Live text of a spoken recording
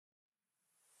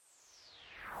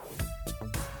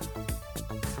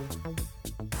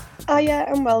Hiya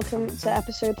and welcome to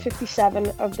episode 57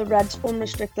 of the Reds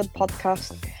Unrestricted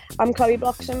podcast. I'm Chloe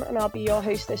Bloxham and I'll be your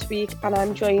host this week, and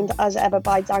I'm joined as ever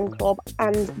by Dan Clubb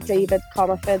and David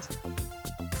Comerford.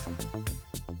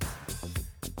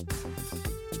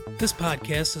 This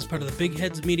podcast is part of the Big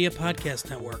Heads Media Podcast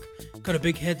Network. Go to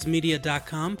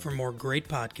bigheadsmedia.com for more great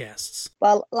podcasts.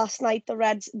 Well, last night the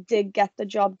Reds did get the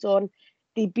job done.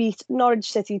 They beat Norwich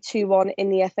City 2-1 in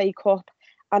the FA Cup.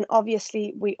 And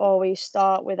obviously, we always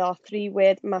start with our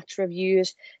three-word match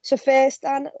reviews. So first,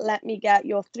 Dan, let me get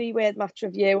your three-word match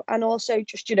review and also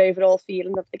just your overall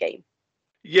feeling of the game.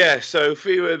 Yeah, so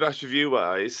three-word match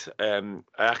review-wise, I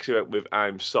actually went with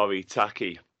I'm sorry,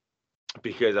 Taki,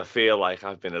 because I feel like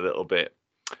I've been a little bit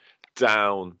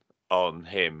down on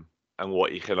him and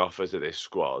what he can offer to this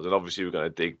squad. And obviously, we're going to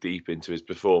dig deep into his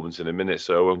performance in a minute,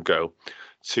 so I won't go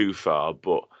too far.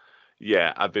 But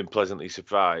yeah, I've been pleasantly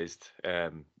surprised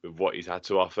with what he's had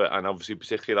to offer, and obviously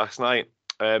particularly last night.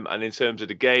 And in terms of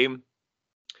the game,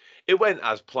 it went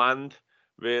as planned,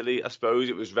 really. I suppose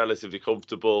it was relatively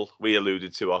comfortable. We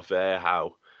alluded to off air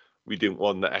how we didn't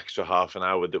want the extra half an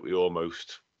hour that we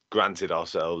almost granted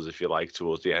ourselves, if you like,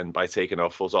 towards the end by taking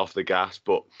our foot off the gas.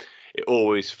 But it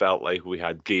always felt like we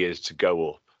had gears to go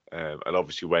up. And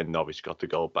obviously when Norwich got the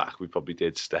goal back, we probably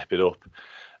did step it up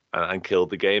and killed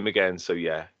the game again. So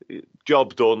yeah,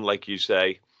 job done, like you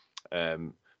say.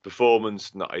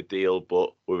 Performance not ideal,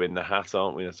 but we're in the hat,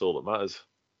 aren't we? That's all that matters.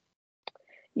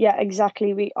 Yeah,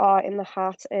 exactly. We are in the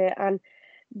hat. And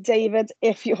David,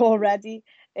 if you're ready,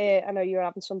 I know you're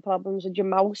having some problems with your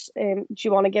mouse. Do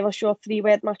you want to give us your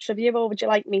three-word match review, or would you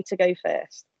like me to go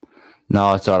first?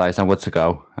 No, it's all right. I'm good to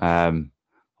go.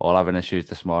 All having issues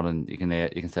this morning. You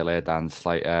can still hear Dan's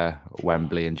slight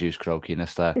Wembley-induced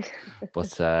croakiness there,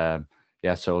 but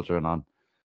yeah, soldiering on.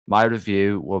 My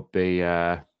review would be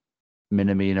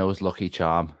Minamino's lucky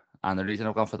charm, and the reason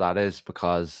I've gone for that is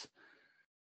because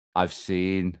I've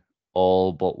seen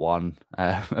all but one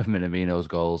of Minamino's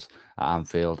goals at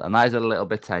Anfield, and that is a little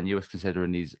bit tenuous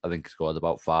considering he's, I think, scored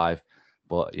about 5,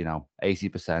 but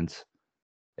 80%.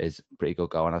 Is pretty good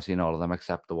going. I've seen all of them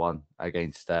except the one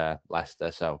against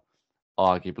Leicester, so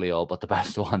arguably all but the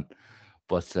best one.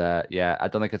 But yeah, I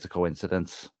don't think it's a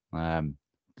coincidence. I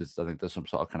think there's some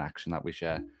sort of connection that we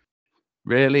share.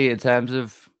 Really, in terms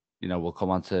of, we'll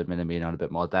come on to Minamino in a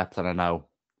bit more depth, and I know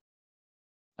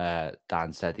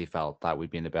Dan said he felt that we'd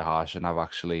been a bit harsh, and I've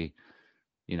actually,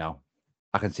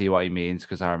 I can see what he means,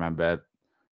 because I remember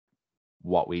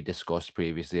what we discussed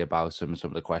previously about some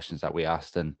of the questions that we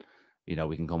asked, and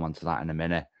we can come on to that in a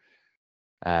minute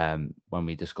when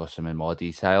we discuss them in more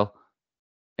detail.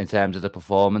 In terms of the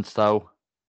performance, though,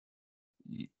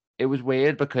 it was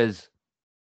weird because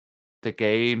the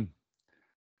game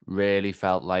really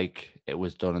felt like it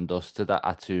was done and dusted at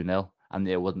 2-0, and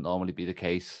it wouldn't normally be the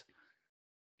case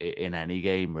in any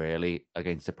game, really,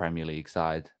 against the Premier League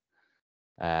side.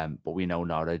 But we know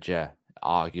Norwich are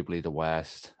arguably the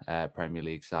worst Premier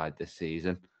League side this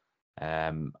season.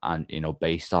 And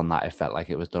based on that, it felt like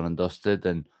it was done and dusted,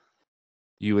 and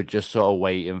you were just sort of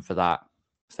waiting for that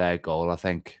third goal, I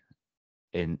think,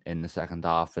 in the second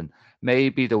half. And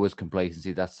maybe there was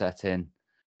complacency that set in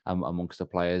amongst the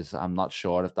players. I'm not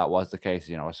sure if that was the case.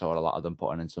 I saw a lot of them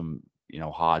putting in some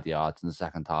hard yards in the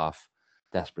second half,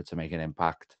 desperate to make an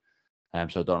impact.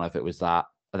 So I don't know if it was that.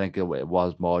 I think it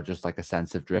was more just like a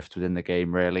sense of drift within the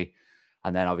game, really.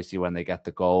 And then obviously when they get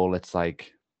the goal, it's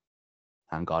like,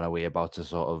 hang on, are we about to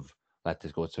sort of let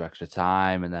this go to extra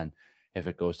time? And then if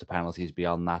it goes to penalties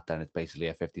beyond that, then it's basically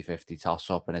a 50-50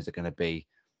 toss-up. And is it going to be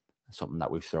something that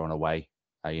we've thrown away,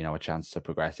 a chance to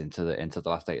progress into the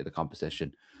last 8 of the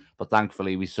competition? But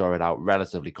thankfully, we saw it out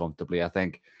relatively comfortably. I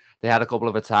think they had a couple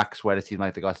of attacks where it seemed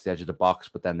like they got to the edge of the box,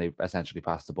 but then they essentially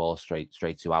passed the ball straight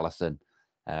to Alisson.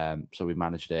 So we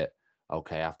managed it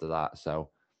okay after that. So,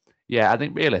 yeah, I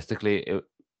think realistically,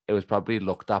 it was probably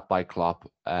looked at by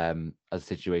Klopp as a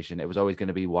situation. It was always going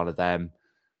to be one of them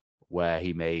where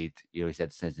he made, he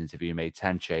said in his interview, he made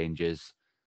 10 changes.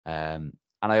 And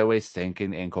I always think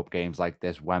in cup games like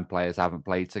this, when players haven't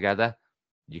played together,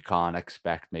 you can't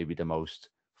expect maybe the most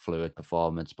fluid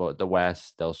performance, but there were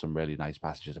still some really nice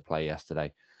passages of play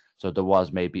yesterday. So there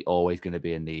was maybe always going to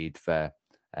be a need for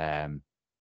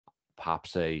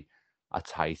perhaps a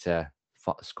tighter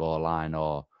scoreline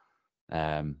or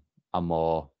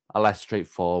a less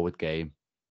straightforward game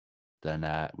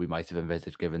than we might have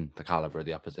envisaged given the calibre of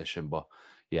the opposition. But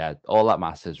yeah, all that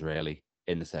matters really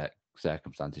in the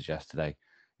circumstances yesterday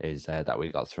is that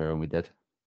we got through, and we did.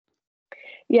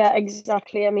 Yeah,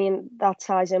 exactly. I mean, that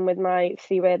ties in with my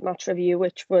three-word match review,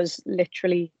 which was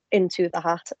literally into the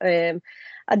hat.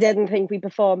 I didn't think we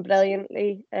performed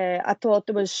brilliantly. I thought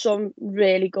there was some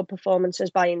really good performances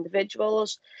by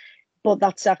individuals, but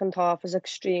that second half was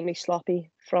extremely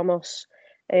sloppy from us.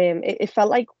 It felt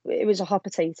like it was a hot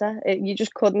potato. You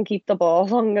just couldn't keep the ball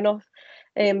long enough.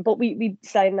 But we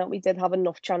saying that we did have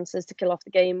enough chances to kill off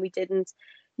the game. We didn't.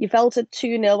 You felt at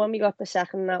 2-0 when we got the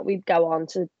second that we'd go on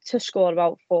to score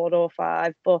about 4 or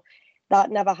 5, but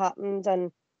that never happened.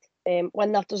 And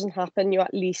when that doesn't happen, you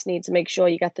at least need to make sure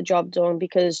you get the job done,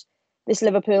 because this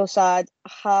Liverpool side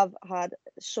have had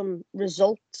some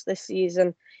results this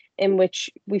season in which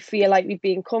we feel like we've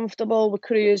been comfortable, we're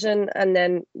cruising, and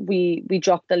then we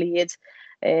drop the lead.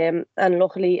 And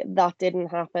luckily that didn't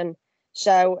happen.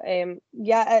 So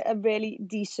a really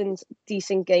decent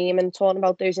game. And talking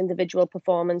about those individual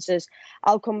performances,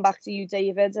 I'll come back to you,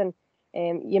 David, and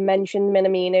you mentioned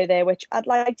Minamino there, which I'd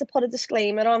like to put a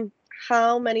disclaimer on.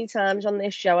 How many times on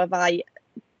this show have I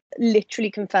literally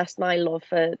confessed my love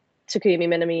for Takumi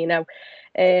Minamino?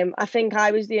 I think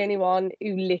I was the only one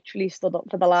who literally stood up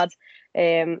for the lad.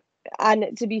 And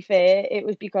to be fair, it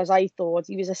was because I thought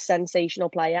he was a sensational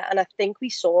player. And I think we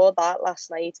saw that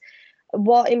last night.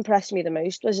 What impressed me the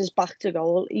most was his back to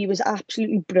goal. He was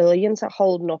absolutely brilliant at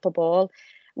holding up a ball.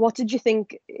 What did you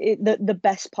think the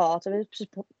best part of his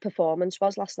performance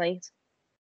was last night?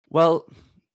 Well,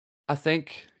 I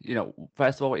think,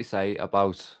 first of all, what you say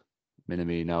about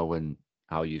Minamino and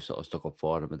how you sort of stuck up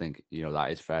for him, I think,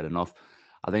 that is fair enough.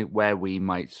 I think where we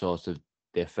might sort of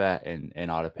differ in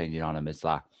our opinion on him is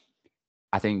that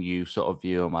I think you sort of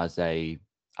view him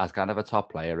as kind of a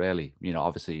top player, really.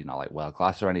 Obviously, you're not like world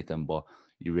class or anything, but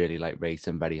you really rate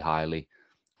him very highly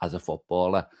as a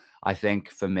footballer. I think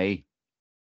for me,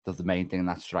 the main thing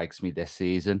that strikes me this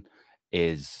season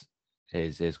is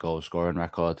his goal scoring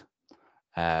record.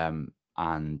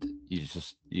 And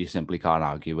you simply can't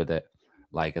argue with it.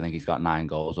 I think he's got 9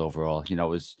 goals overall. It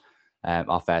was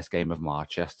our first game of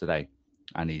March yesterday,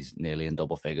 and he's nearly in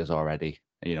double figures already.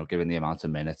 Given the amount of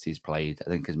minutes he's played, I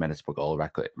think his minutes per goal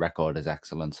record is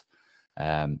excellent.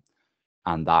 And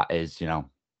that is, the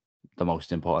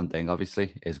most important thing,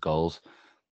 obviously, is goals.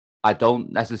 I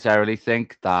don't necessarily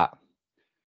think that,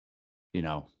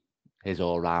 his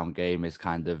all-round game is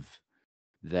kind of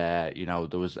there.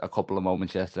 There was a couple of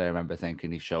moments yesterday I remember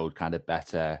thinking he showed kind of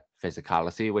better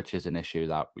physicality, which is an issue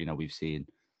that, we've seen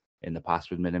in the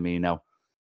past with Minamino.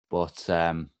 But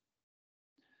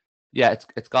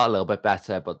it's got a little bit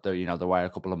better, but there were a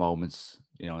couple of moments,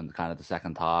 in kind of the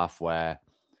second half where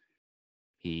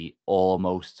he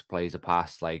almost plays a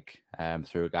pass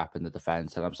through a gap in the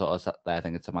defence. And I'm sort of sat there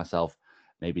thinking to myself,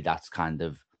 maybe that's kind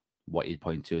of what you'd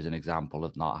point to as an example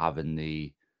of not having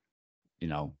the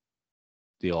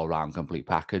all-round complete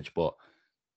package. But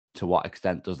to what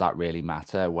extent does that really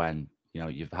matter when,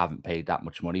 you haven't paid that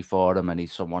much money for him, and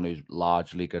he's someone who's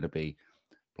largely going to be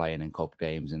playing in cup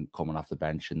games and coming off the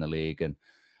bench in the league? And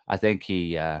I think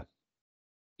he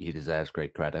deserves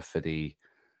great credit for the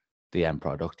end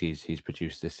product he's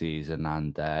produced this season.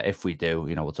 And if we do,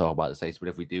 we'll talk about the States, but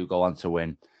if we do go on to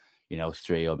win,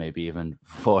 3 or maybe even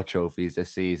 4 trophies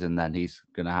this season, then he's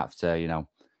going to have to,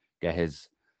 get his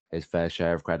fair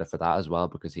share of credit for that as well,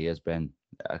 because he has been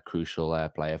a crucial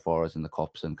player for us in the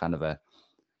cups and kind of a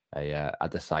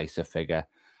decisive figure.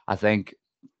 I think,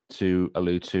 to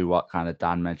allude to what kind of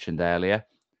Dan mentioned earlier,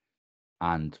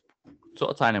 and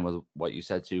sort of tying in with what you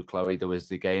said too, Chloe, there was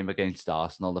the game against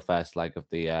Arsenal, the first leg of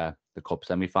the cup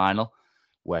semi-final,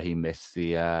 where he missed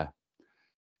the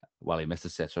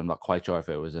sitter. I'm not quite sure if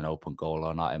it was an open goal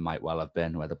or not. It might well have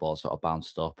been, where the ball sort of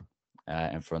bounced up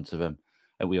in front of him.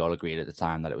 And we all agreed at the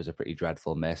time that it was a pretty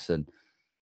dreadful miss. And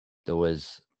there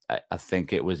was, I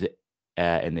think it was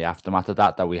in the aftermath of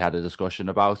that we had a discussion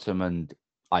about him. And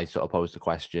I sort of posed the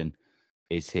question,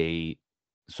 is he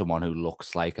someone who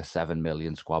looks like a 7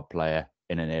 million squad player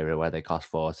in an era where they cost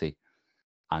 40?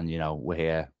 And, we're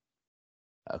here,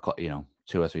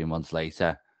 2 or 3 months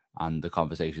later, and the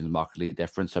conversation is markedly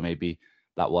different. So maybe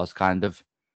that was kind of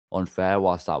unfair,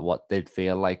 whilst that what did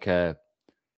feel like a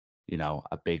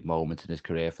big moment in his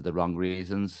career for the wrong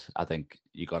reasons. I think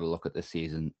you got to look at this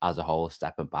season as a whole,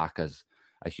 stepping back, as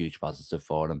a huge positive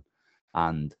for him.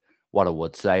 And what I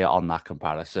would say on that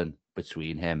comparison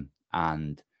between him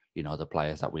and, the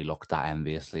players that we looked at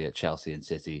enviously at Chelsea and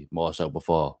City, more so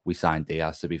before we signed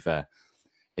Diaz, to be fair,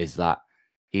 is that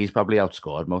he's probably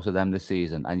outscored most of them this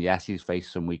season. And yes, he's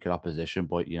faced some weaker opposition,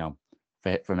 but,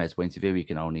 from his point of view, he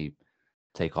can only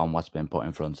take on what's been put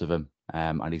in front of him.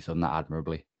 And he's done that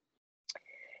admirably.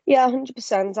 Yeah,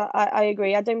 100%. I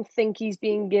agree. I don't think he's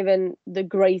being given the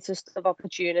greatest of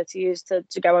opportunities to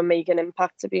go and make an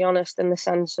impact, to be honest, in the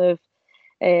sense of,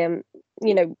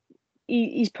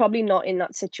 he's probably not in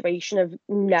that situation of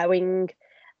knowing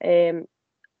the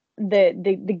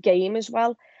game as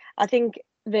well. I think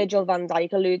Virgil van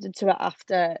Dijk alluded to it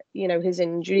after, his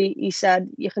injury. He said,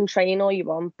 you can train all you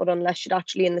want, but unless you're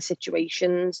actually in the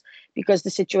situations, because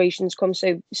the situations come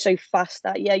so fast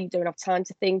that, you don't have time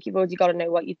to think. You've already got to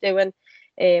know what you're doing.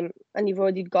 And you've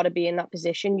already got to be in that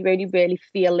position. You only really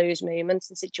feel those moments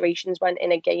and situations when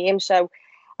in a game. So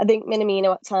I think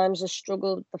Minamino at times has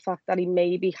struggled with the fact that he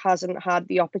maybe hasn't had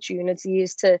the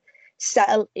opportunities to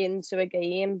settle into a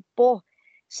game. But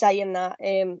saying that,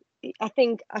 I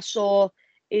think I saw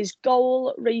his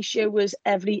goal ratio was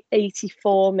every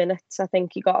 84 minutes. I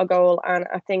think he got a goal, and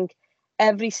I think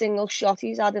every single shot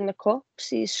he's had in the cups,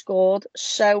 he's scored.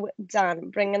 So, Dan,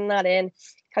 bringing that in,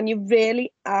 can you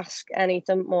really ask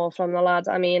anything more from the lad?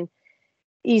 I mean,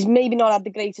 he's maybe not had the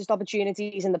greatest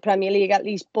opportunities in the Premier League, at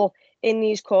least, but in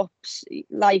these cups,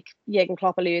 like Jurgen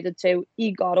Klopp alluded to,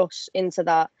 he got us into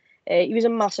that. He was a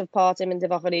massive part of him in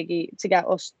Divock Origi to get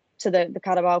us to the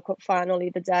Carabao Cup final the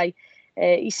other day.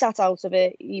 He sat out of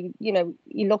it. He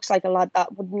looks like a lad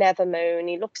that would never moan.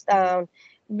 He looks down,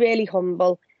 really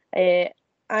humble,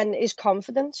 and his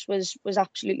confidence was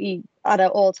absolutely at an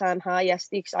all-time high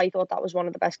yesterday, because I thought that was one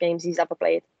of the best games he's ever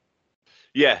played.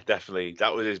 Yeah, definitely.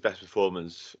 That was his best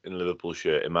performance in Liverpool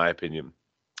shirt, in my opinion.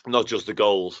 Not just the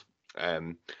goals,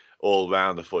 all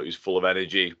round. I thought he was full of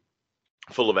energy,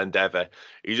 full of endeavour.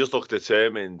 He just looked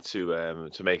determined to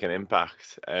make an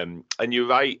impact. And you're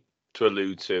right to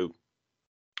allude to,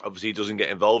 obviously he doesn't get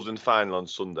involved in the final on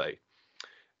Sunday.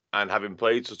 And having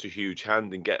played such a huge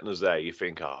hand in getting us there, you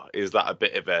think, is that a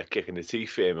bit of a kick in the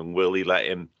teeth for him? And will he let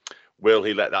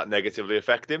that negatively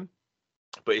affect him?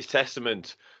 But it's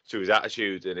testament to his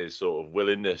attitude and his sort of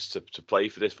willingness to play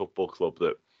for this football club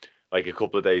that, like, a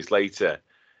couple of days later,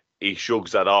 he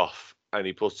shrugs that off and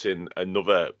he puts in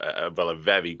another, a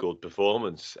very good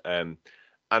performance. And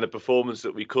a performance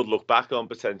that we could look back on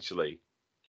potentially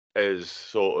as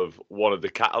sort of one of the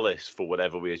catalysts for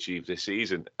whatever we achieve this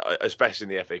season, especially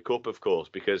in the FA Cup, of course,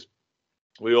 because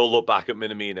we all look back at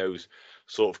Minamino's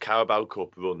sort of Carabao Cup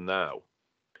run now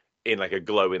in like a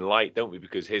glowing light, don't we?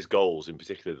 Because his goals, in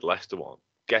particular the Leicester one,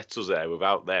 gets us there.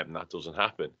 Without them, that doesn't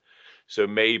happen. So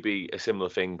maybe a similar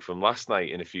thing from last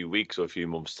night in a few weeks or a few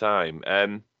months' time.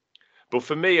 But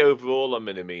for me, overall on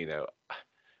Minamino,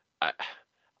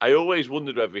 I always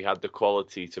wondered whether he had the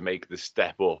quality to make the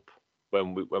step up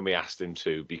when we asked him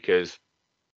to, because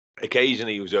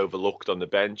occasionally he was overlooked on the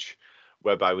bench,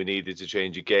 whereby we needed to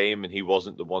change a game and he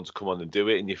wasn't the one to come on and do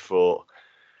it. And you thought,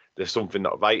 there's something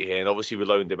not right here. And obviously we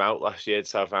loaned him out last year to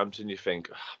Southampton. You think,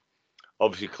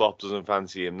 obviously Klopp doesn't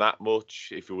fancy him that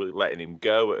much if you were letting him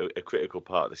go at a critical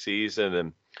part of the season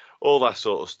and all that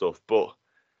sort of stuff. But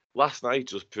last night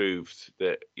just proved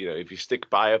that, if you stick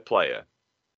by a player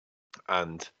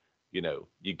and,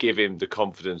 you give him the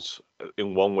confidence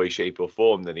in one way, shape or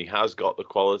form, then he has got the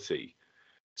quality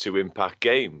to impact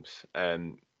games.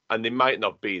 And they might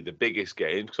not be the biggest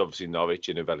games, because obviously Norwich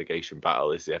in a relegation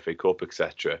battle is the FA Cup,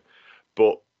 etc.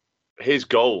 But his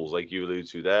goals, like you alluded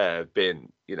to there, have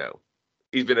been,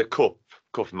 he's been a cup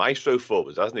maestro for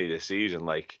us, hasn't he, this season?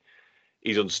 Like,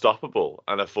 he's unstoppable.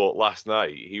 And I thought last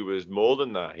night he was more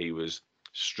than that. He was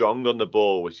strong on the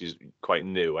ball, which is quite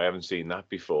new. I haven't seen that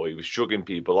before. He was shrugging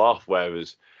people off,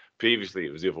 whereas previously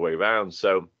it was the other way around.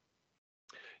 So,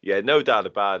 yeah, no doubt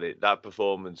about it. That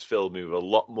performance filled me with a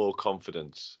lot more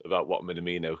confidence about what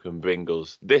Minamino can bring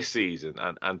us this season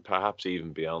and perhaps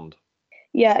even beyond.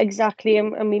 Yeah, exactly.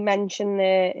 And we mentioned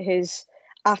his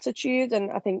attitude, and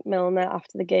I think Milner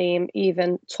after the game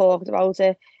even talked about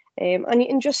it. And you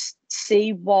can just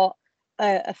see what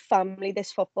a family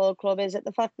this football club is. At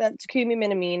the fact that Takumi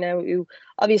Minamino, who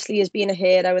obviously has been a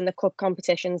hero in the cup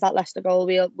competitions, that Leicester goal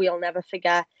we'll never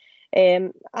forget.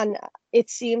 And it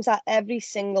seems that every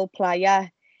single player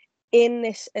in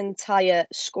this entire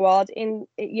squad, in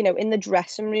the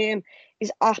dressing room,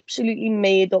 is absolutely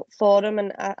made up for him,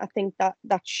 and I think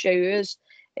that shows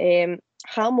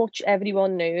how much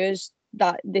everyone knows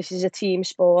that this is a team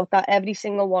sport, that every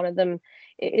single one of them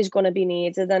is going to be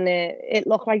needed, and it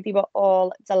looked like they were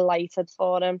all delighted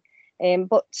for him.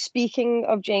 But speaking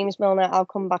of James Milner, I'll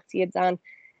come back to you, Dan.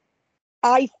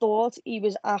 I thought he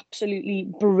was absolutely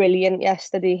brilliant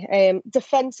yesterday.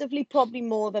 Defensively, probably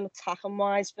more than attacking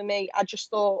wise for me. I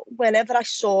just thought whenever I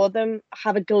saw them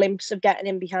have a glimpse of getting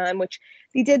in behind, which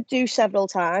they did do several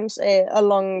times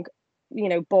along,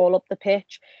 ball up the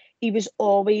pitch, he was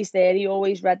always there. He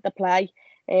always read the play.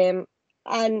 And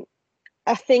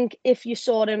I think if you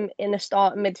saw him in a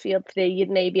starting midfield three,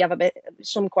 you'd maybe have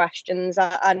some questions.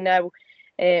 I know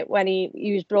when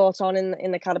he was brought on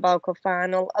in the Carabao Cup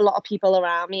final. A lot of people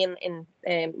around me in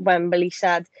Wembley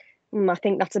said, I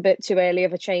think that's a bit too early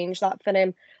of a change that for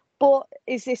him. But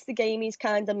is this the game he's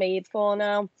kind of made for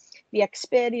now? The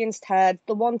experienced head,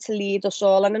 the one to lead us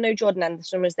all. And I know Jordan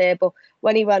Henderson was there, but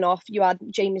when he went off, you had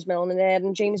James Milner there,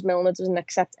 and James Milner doesn't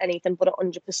accept anything but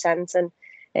 100%. And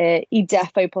he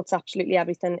defo puts absolutely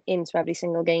everything into every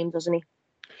single game, doesn't he?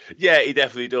 Yeah, he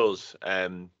definitely does.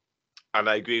 And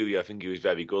I agree with you. I think he was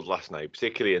very good last night,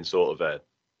 particularly in sort of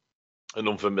an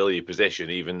unfamiliar position,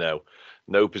 even though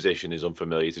no position is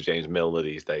unfamiliar to James Milner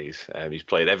these days. He's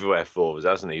played everywhere for us,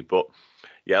 hasn't he? But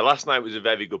yeah, last night was a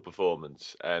very good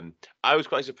performance. I was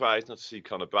quite surprised not to see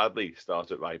Conor Bradley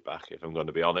start at right back, if I'm going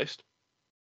to be honest.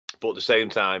 But at the same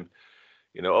time,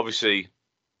 obviously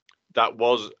that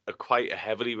was quite a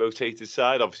heavily rotated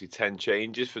side. Obviously 10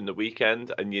 changes from the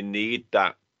weekend, and you need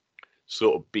that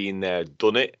sort of been there,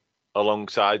 done it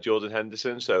alongside Jordan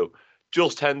Henderson. So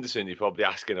just Henderson, you're probably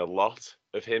asking a lot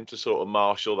of him to sort of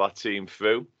marshal that team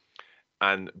through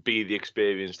and be the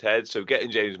experienced head. So getting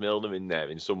James Milner in there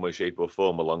in some way, shape or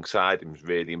form alongside him is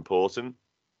really important.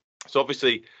 So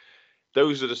obviously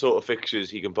those are the sort of fixtures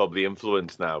he can probably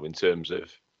influence now in terms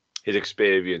of his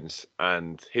experience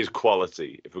and his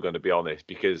quality, if we're going to be honest,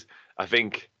 because I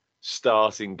think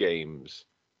starting games,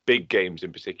 big games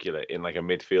in particular, in like a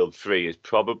midfield three is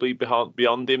probably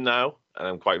beyond him now. And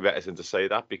I'm quite reticent to say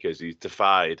that because he's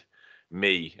defied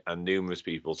me and numerous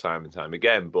people time and time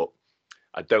again. But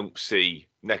I don't see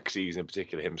next season in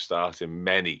particular him starting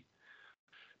many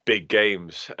big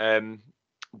games.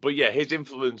 But yeah, his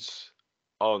influence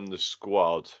on the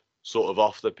squad sort of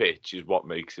off the pitch is what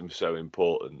makes him so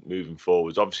important moving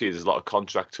forwards. Obviously, there's a lot of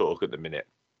contract talk at the minute,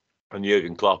 and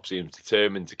Jurgen Klopp seems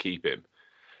determined to keep him.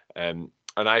 And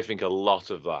I think a lot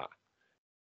of that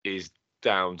is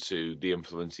down to the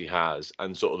influence he has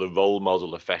and sort of the role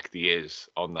model effect he is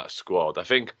on that squad. I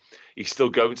think he's still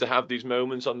going to have these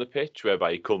moments on the pitch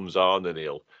whereby he comes on and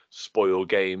he'll spoil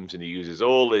games and he uses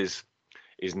all his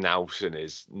nous and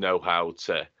his know-how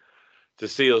to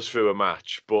see us through a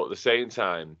match. But at the same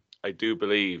time, I do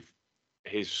believe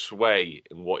his sway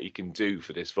and what he can do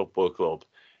for this football club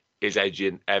is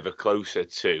edging ever closer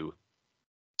to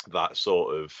that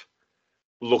sort of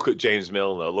look at James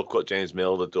Milner, look what James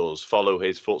Milner does, follow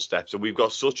his footsteps. And we've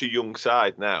got such a young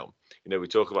side now. We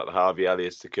talk about the Harvey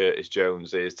Elliott's, the Curtis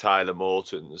Joneses, Tyler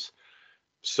Mortons.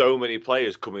 So many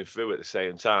players coming through at the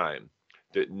same time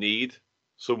that need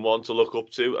someone to look up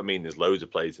to. I mean, there's loads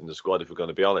of players in the squad, if we're going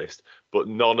to be honest, but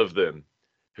none of them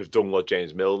have done what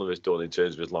James Milner has done in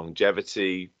terms of his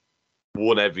longevity,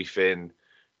 won everything,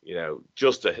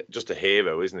 just a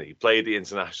hero, isn't he? He played the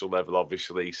international level,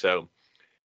 obviously. So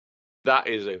that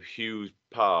is a huge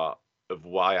part of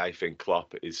why I think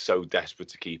Klopp is so desperate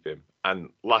to keep him. And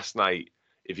last night,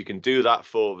 if you can do that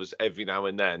for us every now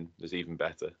and then, there's even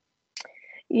better.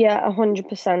 Yeah,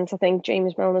 100%. I think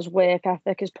James Milner's work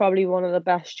ethic is probably one of the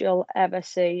best you'll ever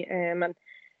see. And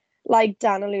like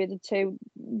Dan alluded to,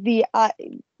 the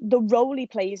role he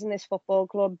plays in this football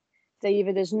club,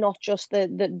 David, is not just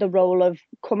the role of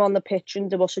come on the pitch and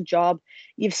do us a job.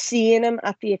 You've seen him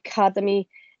at the academy,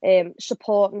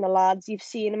 supporting the lads. You've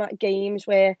seen him at games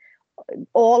where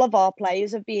all of our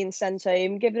players have been sent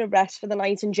home, given a rest for the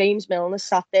night, and James Milner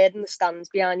sat there in the stands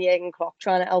behind Jurgen Klopp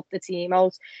trying to help the team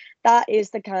out. That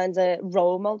is the kind of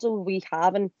role model we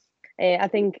have, and I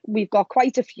think we've got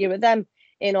quite a few of them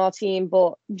in our team,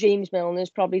 but James Milner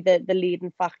is probably the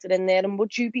leading factor in there. And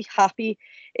would you be happy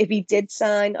if he did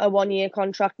sign a 1-year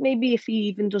contract, maybe if he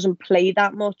even doesn't play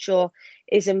that much or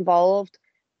is involved,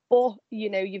 but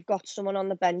you've got someone on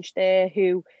the bench there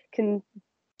who can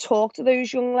talk to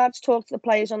those young lads, talk to the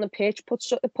players on the pitch, put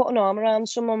an arm around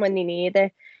someone when they need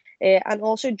it, and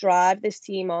also drive this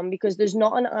team on, because there's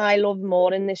not an I love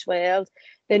more in this world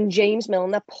than James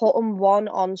Milner putting one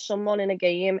on someone in a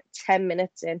game 10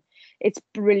 minutes in. It's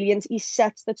brilliant. He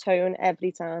sets the tone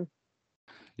every time.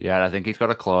 Yeah, I think he's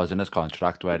got a clause in his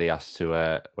contract where he has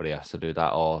to do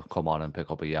that or come on and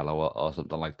pick up a yellow or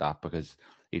something like that, because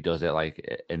he does it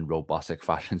like in robotic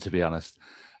fashion, to be honest.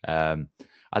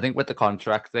 I think with the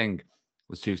contract thing,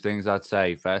 there's two things I'd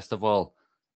say. First of all,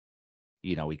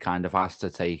 he kind of has to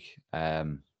take a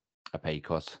pay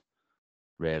cut,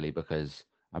 really, because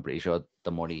I'm pretty sure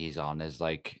the money he's on is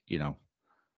like,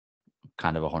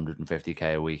 kind of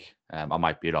 150k a week. I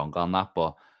might be wrong on that,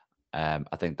 but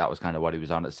I think that was kind of what he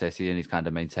was on at City, and he's kind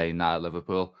of maintained that at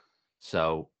Liverpool.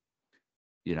 So,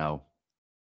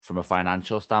 from a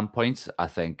financial standpoint, I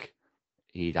think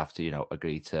he'd have to,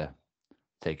 agree to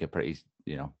take a pretty,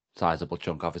 sizable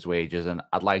chunk off his wages. And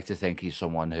I'd like to think he's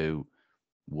someone who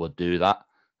would do that.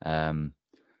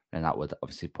 and that would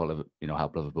obviously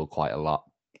help Liverpool quite a lot,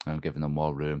 and giving them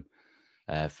more room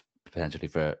potentially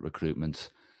for recruitment.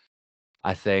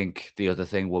 I think the other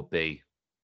thing would be,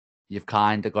 you've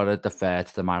kind of got to defer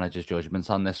to the manager's judgments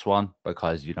on this one,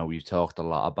 because, we've talked a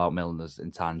lot about Milner's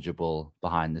intangible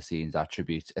behind the scenes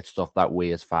attributes. It's stuff that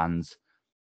we as fans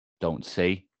don't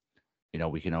see.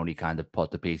 We can only kind of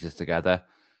put the pieces together.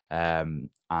 And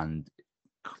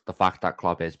the fact that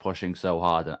Klopp is pushing so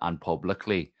hard and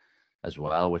publicly as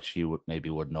well, which you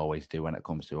wouldn't always do when it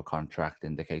comes to a contract,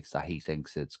 indicates that he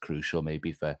thinks it's crucial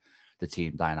maybe for the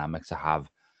team dynamic to have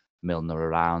Milner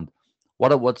around.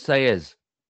 What I would say is,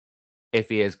 if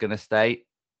he is going to stay,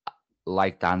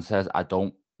 like Dan says, I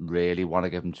don't really want to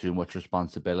give him too much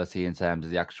responsibility in terms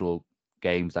of the actual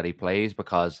games that he plays,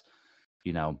 because,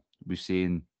 we've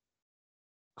seen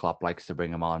Klopp likes to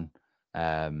bring him on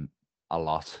a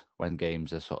lot when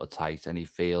games are sort of tight, and he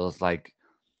feels like,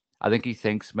 I think he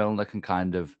thinks Milner can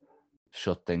kind of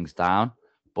shut things down,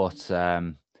 but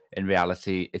in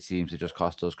reality, it seems to just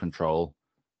cost us control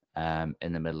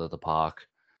in the middle of the park.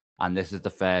 And this is the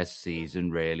first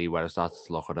season, really, where I started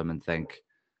to look at him and think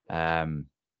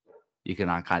you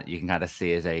can kind of see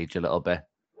his age a little bit.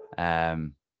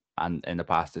 And in the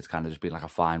past, it's kind of just been like a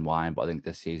fine wine, but I think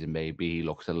this season maybe he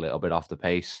looks a little bit off the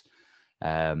pace.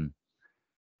 And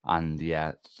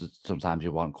yeah, sometimes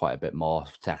you want quite a bit more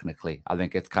technically. I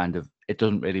think it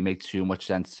doesn't really make too much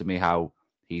sense to me how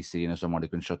he's seen as someone who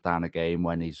can shut down a game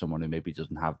when he's someone who maybe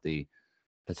doesn't have the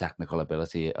technical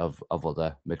ability of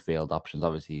other midfield options.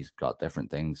 Obviously, he's got different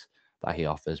things that he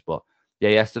offers. But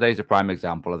yeah, yesterday's a prime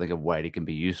example, I think, of where he can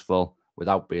be useful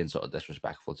without being sort of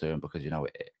disrespectful to him, because,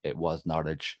 it was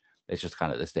Norwich. It's just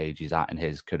kind of the stage he's at in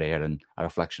his career, and a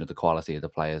reflection of the quality of the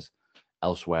players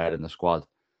elsewhere in the squad.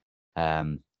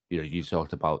 You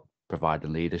talked about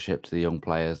providing leadership to the young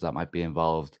players that might be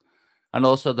involved. And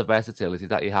also the versatility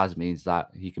that he has means that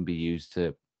he can be used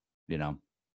to,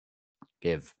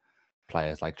 give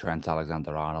players like Trent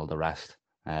Alexander-Arnold a rest.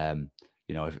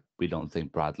 If we don't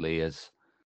think Bradley is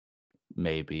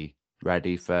maybe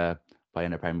ready for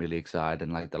playing a Premier League side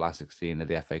in like the last 16 of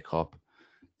the FA Cup,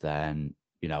 then,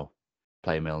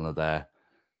 play Milner there,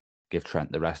 give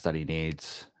Trent the rest that he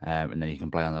needs, and then he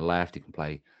can play on the left, he can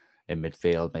play in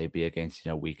midfield, maybe against,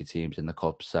 weaker teams in the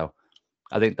Cup. So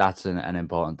I think that's an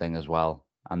important thing as well.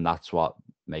 And that's what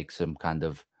makes him kind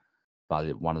of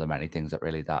one of the many things that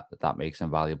really that makes him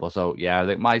valuable. So yeah, I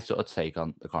think my sort of take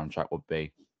on the contract would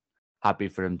be happy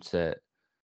for him to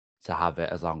have it,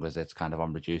 as long as it's kind of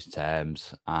on reduced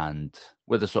terms and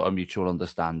with a sort of mutual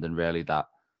understanding, really, that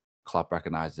Klopp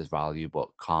recognises his value but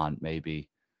can't maybe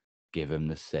give him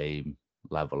the same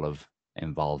level of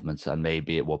involvement. And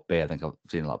maybe it would be, I think I've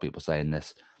seen a lot of people saying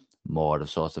this, more of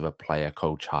sort of a player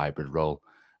coach hybrid role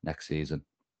next season.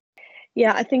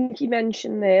 Yeah, I think you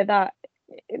mentioned there that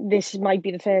this might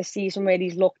be the first season where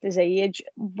he's looked his age.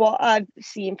 What I've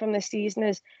seen from this season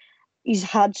is he's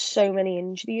had so many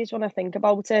injuries when I think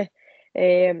about it.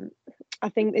 I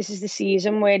think this is the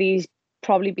season where he's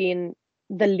probably been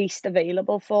the least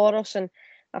available for us, and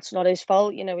that's not his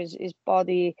fault. His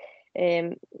body,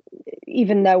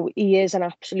 even though he is an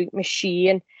absolute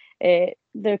machine,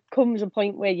 there comes a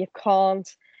point where you can't,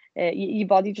 your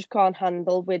body just can't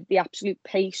handle with the absolute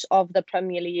pace of the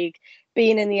Premier League,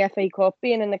 being in the FA Cup,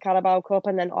 being in the Carabao Cup,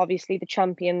 and then obviously the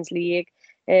Champions League.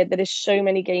 There is so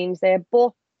many games there,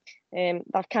 but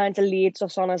that kind of leads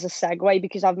us on as a segue,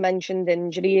 because I've mentioned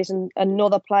injuries, and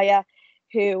another player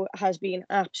who has been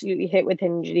absolutely hit with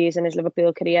injuries in his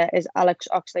Liverpool career is Alex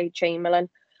Oxlade-Chamberlain.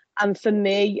 And for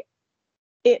me,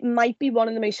 it might be one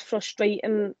of the most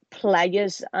frustrating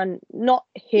players, and not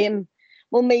him,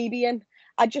 well, maybe him.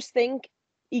 I just think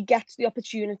he gets the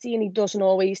opportunity and he doesn't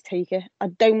always take it.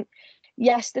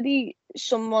 Yesterday,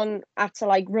 someone had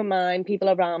to remind people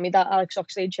around me that Alex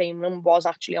Oxlade-Chamberlain was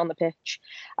actually on the pitch.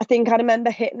 I think I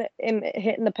remember hitting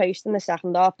the post in the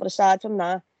second half, but aside from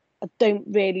that, I don't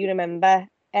really remember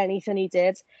anything he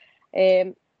did.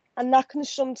 And that can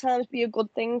sometimes be a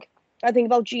good thing. I think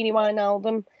about Gini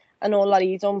Wijnaldum and all that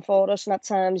he's done for us, and at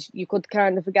times you could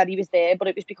kind of forget he was there, but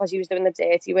it was because he was doing the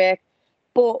dirty work.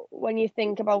 But when you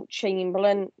think about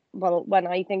Chamberlain, well, when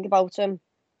I think about him,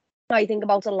 I think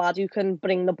about a lad who can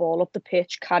bring the ball up the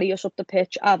pitch, carry us up the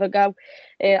pitch, have a go.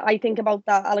 I think about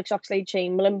that Alex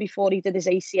Oxlade-Chamberlain before he did his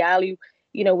ACL,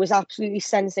 who was absolutely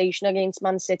sensational against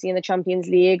Man City in the Champions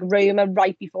League. Roma,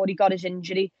 right before he got his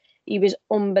injury, he was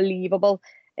unbelievable.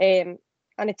 And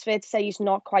it's fair to say he's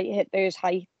not quite hit those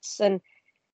heights. And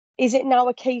is it now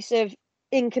a case of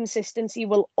inconsistency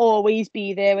will always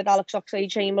be there with Alex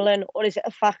Oxlade-Chamberlain, or is it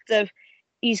a fact of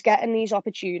he's getting these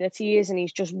opportunities and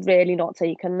he's just really not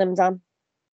taking them, Dan?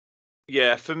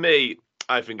 Yeah, for me,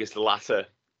 I think it's the latter.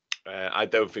 I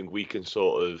don't think we can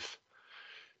sort of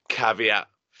caveat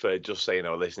for just saying,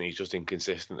 "Oh, listen, he's just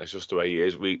inconsistent. That's just the way he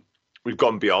is." We've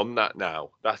gone beyond that now.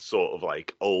 That's sort of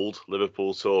like old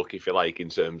Liverpool talk, if you like, in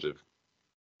terms of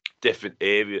different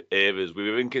eras.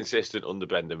 We were inconsistent under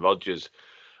Brendan Rodgers.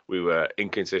 We were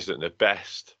inconsistent at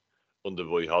best under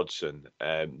Roy Hodgson.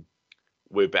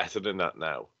 We're better than that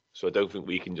now. So I don't think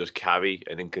we can just carry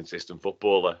an inconsistent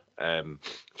footballer.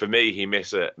 For me, he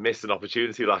missed an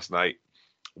opportunity last night.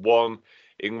 One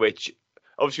in which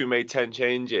obviously we made 10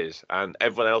 changes and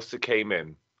everyone else that came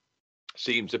in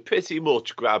seems to pretty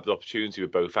much grab the opportunity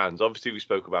with both hands. Obviously, we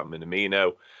spoke about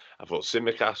Minamino. I thought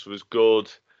Tsimikas was good.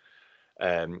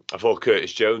 I thought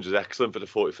Curtis Jones was excellent for the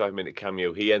 45-minute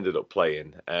cameo he ended up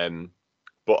playing.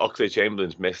 But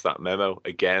Oxlade-Chamberlain's missed that memo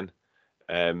again.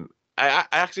 I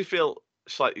actually feel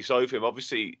slightly sorry for him.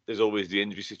 Obviously, there's always the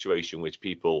injury situation, which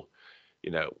people,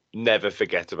 never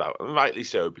forget about, and rightly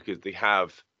so, because they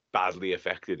have badly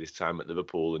affected his time at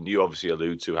Liverpool. And you obviously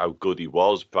allude to how good he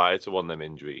was prior to one of them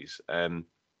injuries.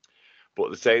 But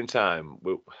at the same time,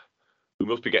 we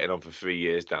must be getting on for 3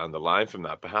 years down the line from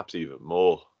that, perhaps even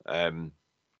more. And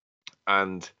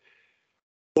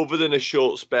other than a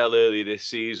short spell earlier this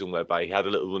season whereby he had a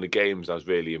little run of games, I was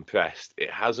really impressed.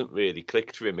 It hasn't really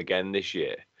clicked for him again this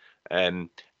year. And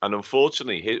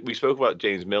unfortunately, we spoke about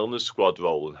James Milner's squad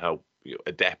role and how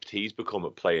adept he's become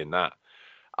at playing that.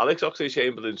 Alex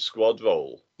Oxlade-Chamberlain's squad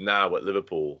role now at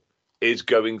Liverpool is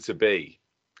going to be,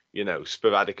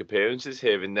 sporadic appearances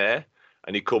here and there.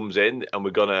 And he comes in and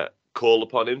we're going to call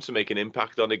upon him to make an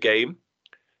impact on a game.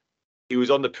 He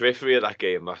was on the periphery of that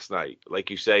game last night. Like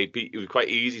you say, it was quite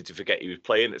easy to forget he was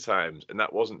playing at times, and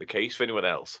that wasn't the case for anyone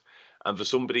else. And for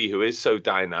somebody who is so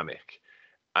dynamic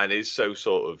and is so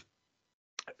sort of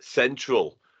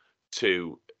central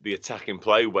to the attacking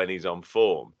play when he's on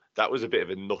form, that was a bit of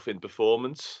a nothing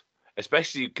performance,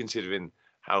 especially considering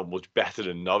how much better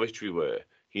than Norwich we were.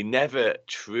 He never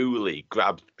truly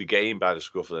grabbed the game by the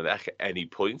scruff of the neck at any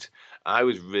point. I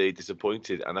was really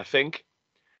disappointed, and I think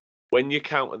when you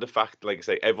counter the fact, like I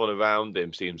say, everyone around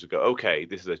him seems to go, okay,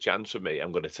 this is a chance for me,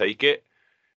 I'm going to take it,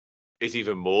 it's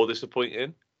even more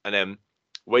disappointing. And then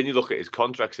when you look at his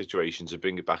contract situation, to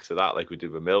bring it back to that, like we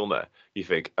did with Milner, you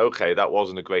think, okay, that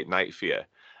wasn't a great night for you.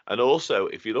 And also,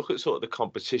 if you look at sort of the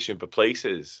competition for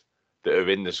places that are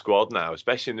in the squad now,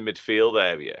 especially in the midfield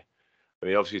area, I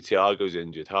mean, obviously Thiago's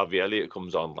injured, Harvey Elliott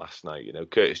comes on last night,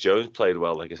 Curtis Jones played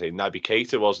well, like I say, Naby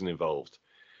Keita wasn't involved.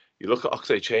 You look at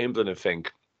Oxlade-Chamberlain and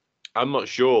think, I'm not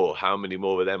sure how many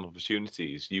more of them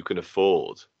opportunities you can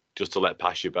afford just to let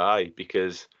pass you by,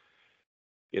 because,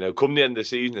 come the end of the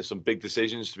season, there's some big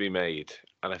decisions to be made.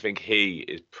 And I think he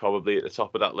is probably at the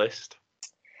top of that list.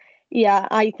 Yeah,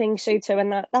 I think so too.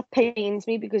 And that pains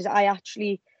me because I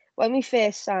actually, when we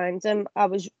first signed him, I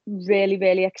was really,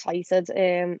 really excited.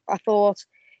 I thought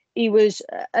he was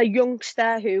a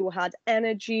youngster who had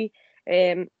energy.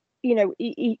 He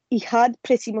had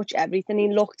pretty much everything. He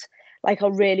looked like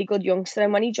a really good youngster.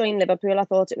 And when he joined Liverpool, I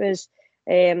thought it was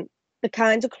the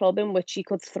kind of club in which he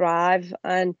could thrive.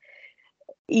 And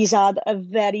he's had a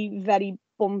very, very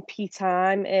bumpy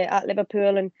time at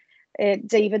Liverpool. And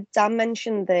David, Dan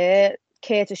mentioned there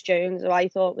Curtis Jones, who I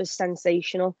thought was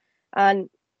sensational. And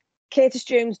Curtis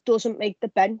Jones doesn't make the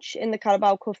bench in the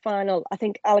Carabao Cup final. I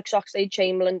think Alex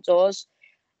Oxlade-Chamberlain does.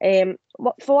 For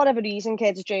whatever reason,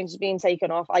 Curtis Jones is being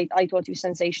taken off. I thought he was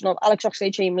sensational. Alex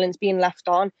Oxlade-Chamberlain's being left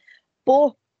on.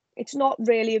 But it's not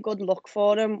really a good look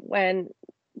for him when,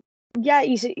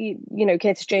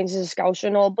 Curtis Jones is a scouser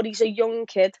and all, but he's a young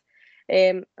kid.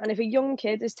 And if a young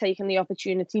kid is taking the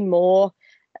opportunity more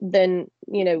than,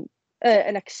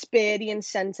 an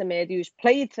experienced centre mid who's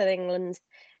played for England,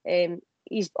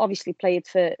 he's obviously played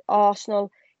for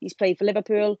Arsenal, he's played for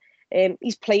Liverpool,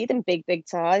 he's played in big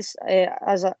ties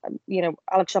as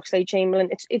Alex Oxlade-Chamberlain.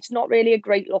 It's not really a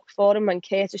great look for him when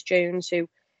Curtis Jones, who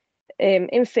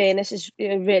in fairness is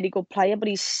a really good player, but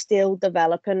he's still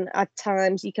developing. At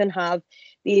times he can have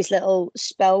these little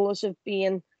spells of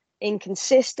being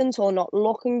inconsistent or not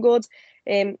looking good.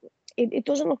 It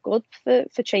doesn't look good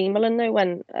for Chamberlain though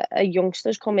when a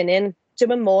youngster's coming in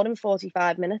doing more than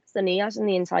 45 minutes than he has in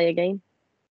the entire game.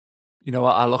 You know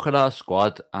what? I look at our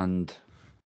squad and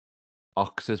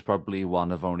Ox is probably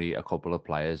one of only a couple of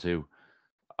players who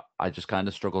I just kind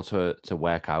of struggle to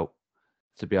work out,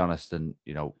 to be honest. And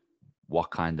what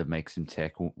kind of makes him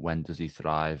tick? When does he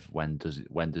thrive? When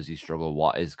does he struggle?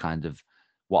 What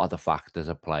are the factors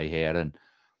at play here? And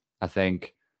I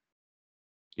think,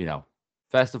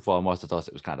 first and foremost, I thought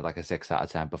it was kind of like a 6 out of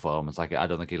 10 performance. Like, I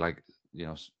don't think he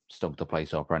stunk the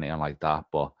place up or anything like that.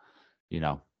 But,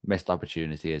 missed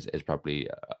opportunity is probably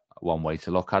one way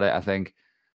to look at it. I think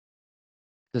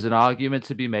there's an argument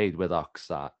to be made with Ox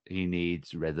that he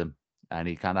needs rhythm, and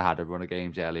he kind of had a run of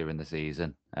games earlier in the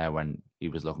season when he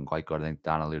was looking quite good. I think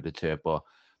Dan alluded to it, but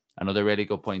another really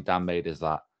good point Dan made is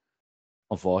that,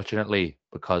 unfortunately,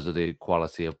 because of the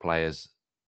quality of players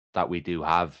that we do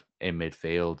have in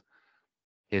midfield,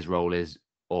 his role is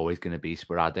always going to be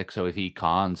sporadic. So if he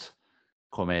can't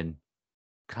come in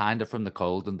kind of from the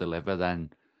cold and deliver, then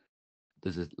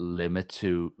there's a limit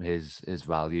to his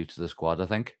value to the squad, I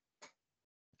think.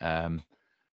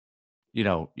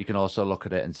 You can also look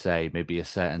at it and say maybe a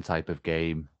certain type of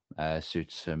game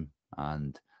suits him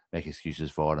and make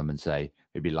excuses for him and say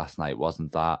maybe last night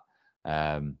wasn't that.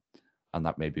 And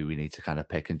that maybe we need to kind of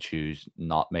pick and choose,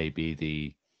 not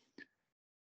maybe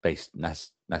based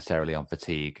necessarily on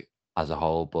fatigue as a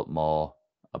whole, but more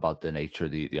about the nature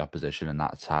of the opposition, and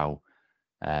that's how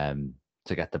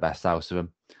to get the best out of him.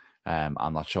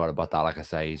 I'm not sure about that. Like I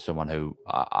say, he's someone who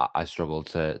I struggle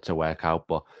to work out,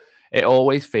 but it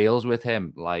always feels with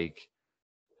him like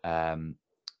a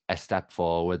step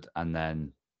forward and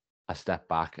then a step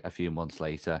back a few months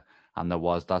later. And there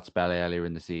was that spell earlier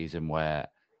in the season where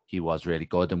he was really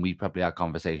good, and we probably had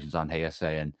conversations on here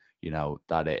saying,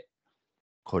 that it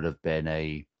could have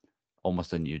been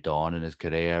almost a new dawn in his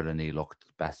career, and he looked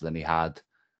better than he had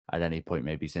at any point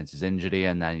maybe since his injury.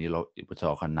 And then we're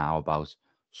talking now about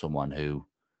someone who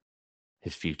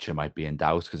his future might be in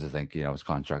doubt, because I think his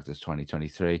contract is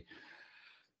 2023.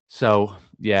 So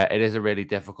yeah, it is a really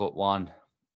difficult one,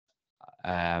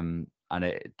 and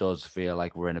it does feel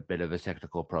like we're in a bit of a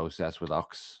technical process with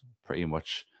Ox pretty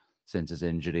much since his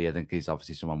injury. I think he's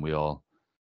obviously someone we all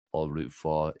root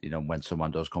for, when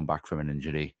someone does come back from an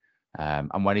injury.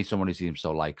 And when he's someone who seems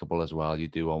so likable as well, you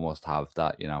do almost have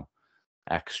that,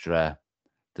 extra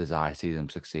desire to see them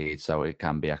succeed. So it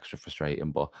can be extra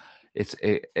frustrating, but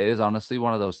it is honestly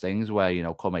one of those things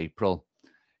where, come April,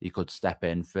 he could step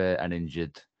in for an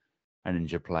injured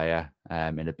player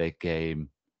in a big game,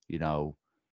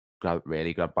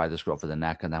 really grabbed by the scruff of the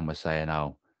neck, and then we're saying,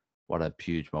 oh, what a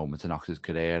huge moment in Ox's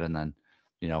career, and then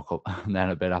and then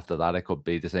a bit after that, it could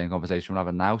be the same conversation we're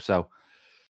having now. So,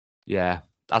 yeah,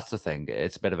 that's the thing.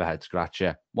 It's a bit of a head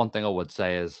scratcher. One thing I would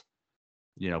say is,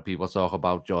 people talk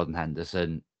about Jordan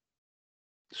Henderson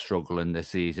struggling this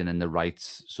season in the right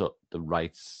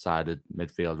sided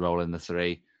midfield role in the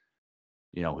three.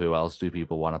 Who else do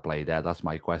people want to play there? That's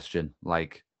my question.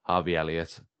 Like Harvey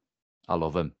Elliott, I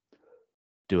love him.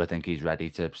 Do I think he's ready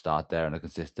to start there on a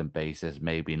consistent basis?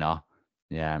 Maybe not.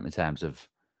 Yeah, in terms of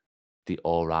the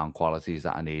all-round qualities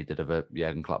that are needed of a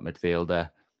Jurgen Klopp midfielder.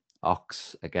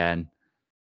 Ox, again,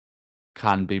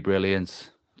 can be brilliant,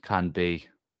 can be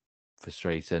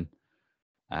frustrating.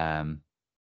 Then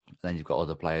you've got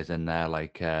other players in there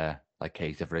like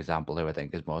Keita, for example, who I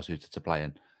think is more suited to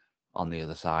playing on the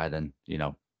other side. And,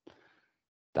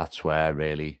 that's where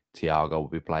really Thiago will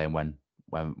be playing when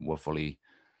we're fully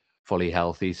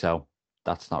healthy. So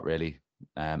that's not really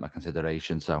a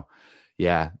consideration. So,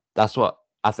 yeah, that's what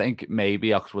I think.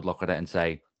 Maybe Ox would look at it and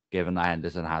say, given that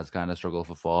Henderson has kind of struggled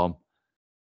for form,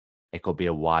 it could be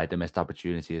a wider missed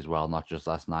opportunity as well, not just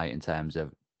last night, in terms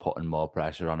of putting more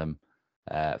pressure on him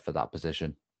for that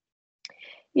position.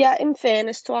 Yeah, in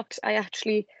fairness to Ox, I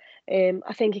actually,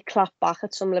 I think he clapped back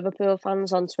at some Liverpool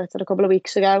fans on Twitter a couple of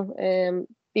weeks ago,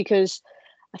 because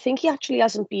I think he actually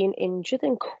hasn't been injured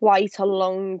in quite a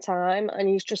long time, and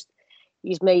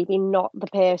he's maybe not the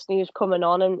person who's coming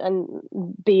on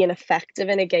and being effective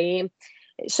in a game.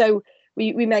 So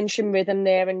we mentioned rhythm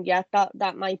there, and yet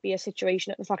that might be a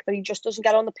situation at the fact that he just doesn't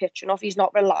get on the pitch enough. He's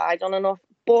not relied on enough.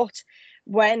 But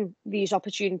when these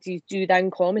opportunities do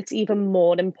then come, it's even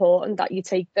more important that you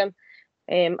take them.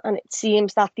 And it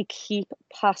seems that they keep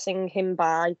passing him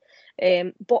by.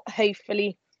 But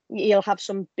hopefully he'll have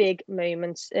some big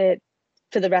moments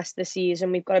for the rest of the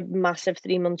season. We've got a massive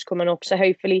 3 months coming up. So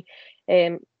hopefully,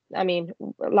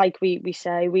 like we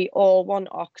say, we all want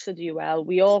Ox to do well.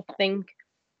 We all think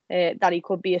that he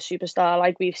could be a superstar,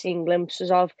 like we've seen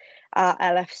glimpses of at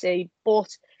LFC.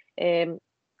 But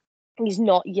he's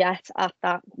not yet at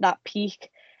that peak.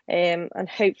 And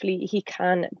hopefully he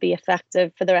can be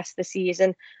effective for the rest of the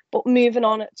season. But moving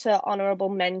on to honourable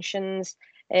mentions,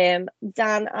 Dan,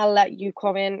 I'll let you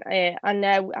come in. I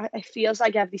know it feels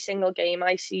like every single game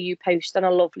I see you posting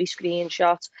a lovely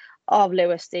screenshot of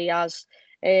Luis Diaz.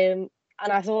 And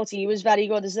I thought he was very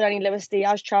good. Is there any Luis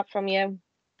Diaz chat from you?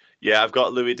 Yeah, I've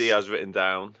got Luis Diaz written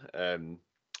down.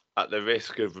 At the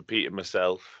risk of repeating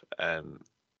myself,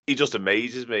 he just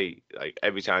amazes me. Like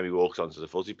every time he walks onto the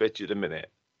footy pitch at the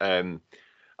minute.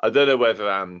 I don't know whether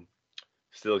I'm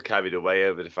still carried away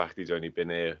over the fact he's only been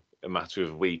here a matter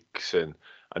of weeks, and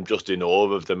I'm just in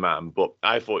awe of the man. But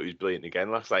I thought he was brilliant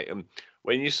again last night. And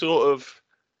when you sort of,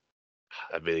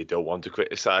 I really don't want to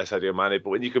criticise Sadio Mane,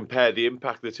 but when you compare the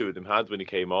impact the two of them had when he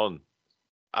came on,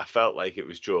 I felt like it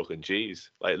was chalk and cheese.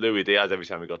 Like Louis Diaz, every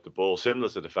time he got the ball, similar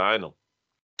to the final,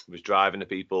 was driving the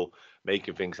people,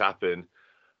 making things happen.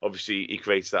 Obviously, he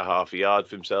creates that half a yard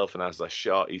for himself and has that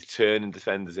shot. He's turning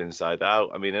defenders inside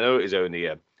out. I mean, I know it was only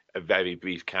a very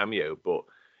brief cameo, but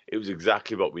it was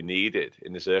exactly what we needed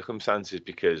in the circumstances,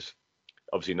 because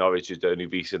obviously Norwich had only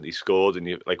recently scored,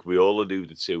 and like we all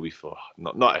alluded to, we thought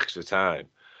not extra time,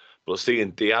 but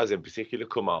seeing Diaz in particular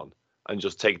come on and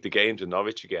just take the game to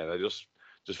Norwich again, I just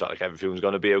felt like everything was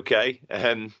going to be okay.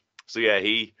 So yeah,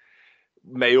 he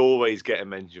may always get a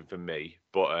mention from me,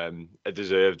 but a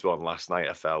deserved one last night,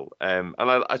 I felt. And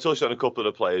I touched on a couple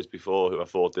of the players before who I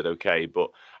thought did okay, but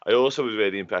I also was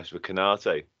really impressed with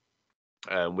Konate,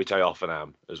 which I often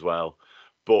am as well.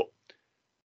 But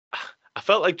I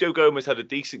felt like Joe Gomez had a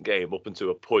decent game up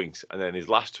until a point, and then his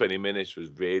last 20 minutes was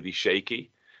really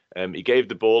shaky. He gave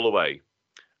the ball away,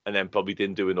 and then probably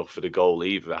didn't do enough for the goal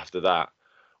either after that.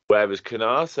 Whereas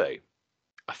Konate,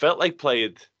 I felt like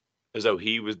played as though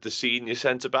he was the senior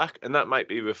centre-back, and that might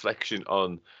be a reflection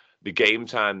on the game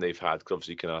time they've had, because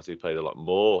obviously Konate played a lot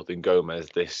more than Gomez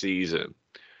this season.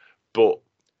 But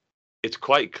it's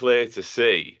quite clear to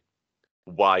see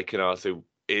why Konate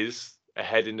is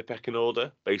ahead in the pecking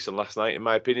order based on last night, in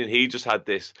my opinion. He just had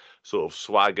this sort of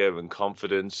swagger and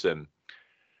confidence and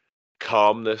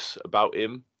calmness about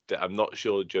him that I'm not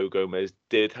sure Joe Gomez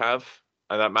did have.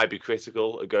 And that might be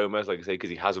critical of Gomez, like I say, because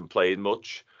he hasn't played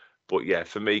much. But yeah,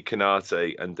 for me,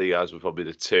 Konate and Diaz were probably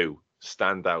the two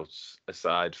standouts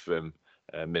aside from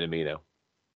Minamino.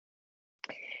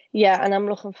 Yeah, and I'm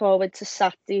looking forward to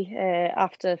Saturday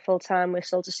after full-time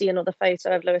whistle to see another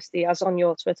photo of Luis Diaz on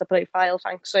your Twitter profile.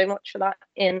 Thanks so much for that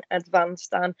in advance,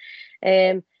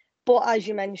 Dan. But as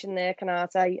you mentioned there,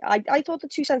 Konate, I thought the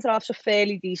two centre-halves were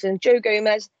fairly decent. Joe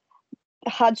Gomez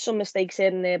had some mistakes here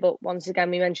and there, but once again,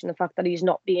 we mentioned the fact that he's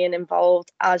not being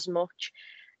involved as much.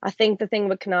 I think the thing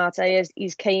with Konate is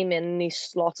he's came in and he's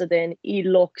slotted in. He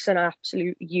looks an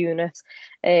absolute unit.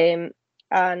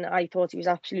 And I thought he was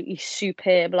absolutely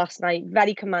superb last night,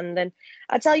 very commanding.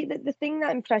 I tell you, the thing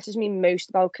that impresses me most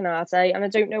about Konate, and I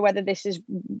don't know whether this is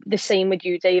the same with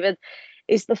you, David,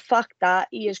 is the fact that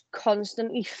he is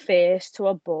constantly first to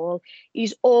a ball.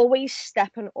 He's always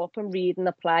stepping up and reading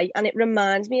the play. And it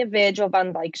reminds me of Virgil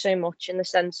van Dijk so much, in the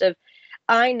sense of,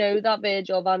 I know that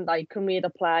Virgil van Dijk can read a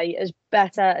play as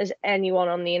better as anyone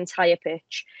on the entire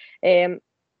pitch.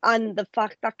 And the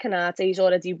fact that Konate is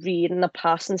already reading the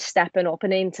pass and stepping up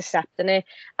and intercepting it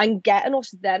and getting us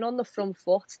then on the front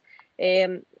foot,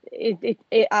 it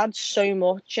adds so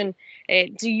much. And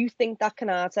do you think that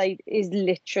Konate is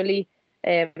literally,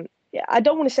 I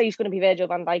don't want to say he's going to be Virgil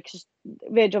van Dijk, because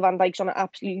Virgil van Dijk's on an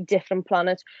absolutely different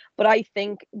planet, but I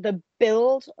think the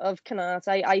build of Konate,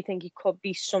 I think he could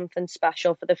be something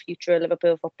special for the future of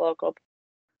Liverpool Football Club.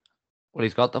 Well,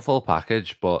 he's got the full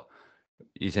package, but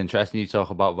it's interesting you talk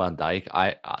about Van Dijk.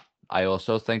 I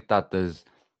also think that there's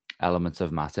elements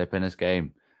of Matip in his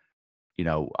game. You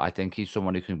know, I think he's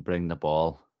someone who can bring the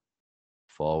ball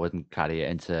forward and carry it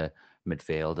into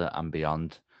midfield and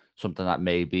beyond. Something that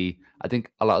maybe, I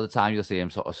think a lot of the time you'll see him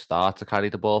sort of start to carry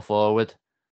the ball forward,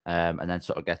 and then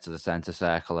sort of get to the centre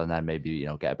circle and then maybe, you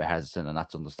know, get a bit hesitant, and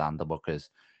that's understandable because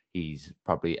he's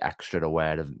probably extra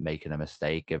aware of making a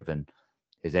mistake given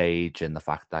his age and the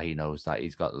fact that he knows that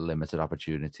he's got limited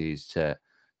opportunities to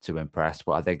impress.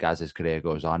 But I think as his career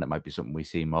goes on, it might be something we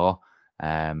see more.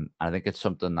 And I think it's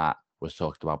something that was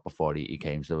talked about before he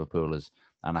came to Liverpool,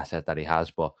 and I said that he has.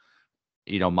 But,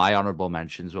 you know, my honourable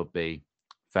mentions would be,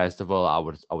 first of all,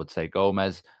 I would say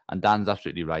Gomez. And Dan's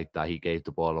absolutely right that he gave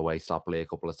the ball away sloppily a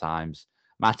couple of times.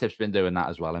 Matip's been doing that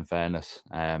as well, in fairness,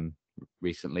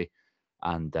 recently.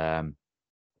 And,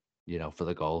 you know, for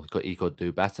the goal, he could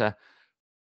do better.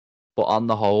 But on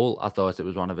the whole, I thought it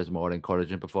was one of his more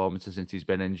encouraging performances since he's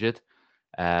been injured.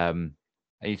 And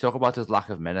you talk about his lack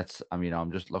of minutes. I mean, I'm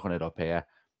just looking it up here.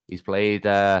 He's played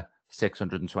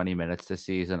 620 minutes this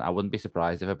season. I wouldn't be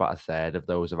surprised if about a third of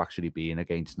those have actually been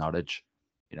against Norwich.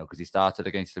 You know, because he started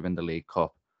against them in the League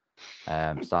Cup,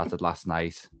 started last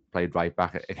night, played right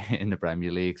back in the Premier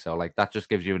League. So, like, that just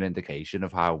gives you an indication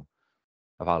of how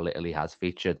little he has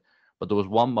featured. But there was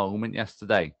one moment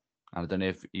yesterday, and I don't know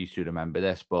if you should remember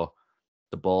this, but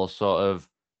the ball sort of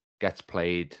gets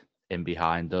played in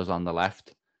behind us on the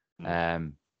left,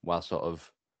 while sort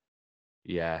of,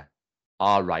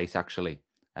 our right, actually.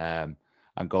 And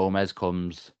Gomez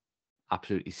comes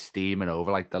absolutely steaming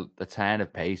over. Like the turn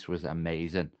of pace was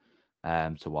amazing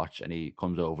to watch, and he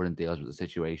comes over and deals with the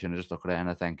situation. I just look at it and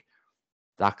I think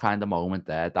that kind of moment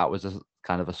there, that was a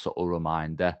kind of a subtle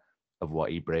reminder of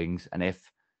what he brings. And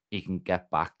if he can get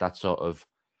back that sort of,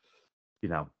 you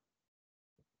know,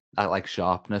 that like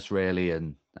sharpness really,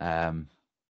 and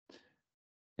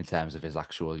in terms of his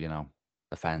actual, you know,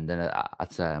 defending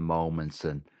at certain moments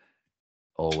and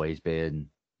always being,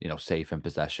 you know, safe in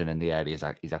possession in the areas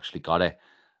that he's actually got it.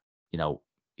 You know,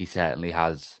 he certainly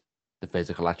has the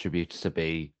physical attributes to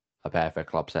be a perfect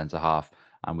club centre half,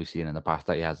 and we've seen in the past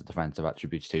that he has the defensive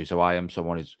attributes too. So I am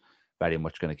someone who's very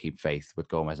much going to keep faith with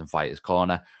Gomez and fight his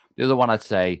corner. The other one I'd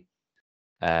say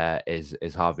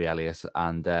is Harvey Elliott,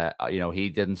 and you know, he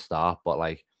didn't start, but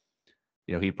like,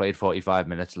 you know, he played 45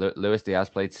 minutes. Luis Diaz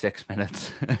played 6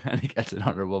 minutes, and he gets an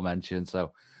honourable mention.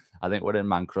 So I think we're in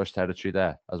man crush territory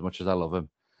there. As much as I love him,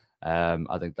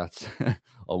 I think that's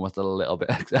almost a little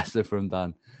bit excessive from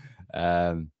Dan.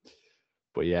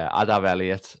 But yeah, I'd have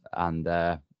Elliott, and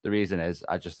the reason is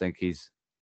I just think he's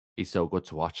so good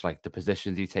to watch. Like the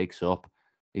positions he takes up,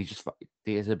 he just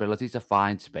his ability to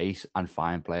find space and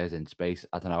find players in space.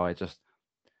 I don't know.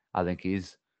 I think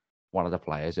he's one of the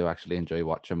players who actually enjoy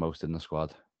watching most in the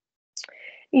squad.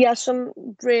 Yeah, some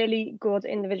really good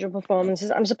individual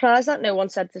performances. I'm surprised that no one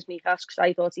said this Mikas, because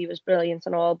I thought he was brilliant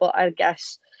and all, but I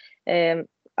guess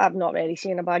I've not really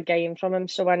seen a bad game from him.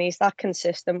 So when he's that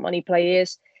consistent when he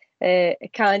plays,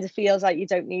 it kind of feels like you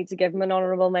don't need to give him an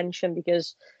honourable mention,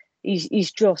 because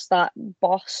he's just that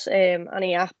boss, and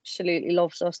he absolutely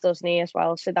loves us, doesn't he, as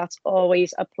well? So that's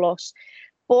always a plus.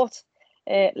 But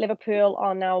Liverpool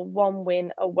are now one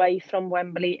win away from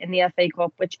Wembley in the FA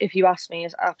Cup, which, if you ask me,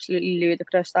 is absolutely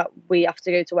ludicrous that we have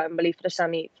to go to Wembley for the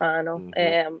semi-final.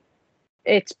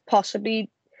 It's possibly,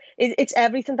 it's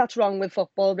everything that's wrong with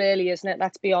football, really, isn't it?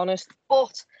 Let's be honest.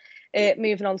 But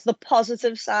moving on to the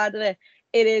positive side of it,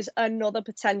 it is another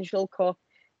potential cup.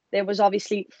 There was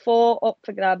obviously 4 up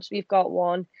for grabs. We've got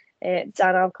 1. Dan,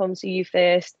 I'll come to you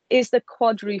first. Is the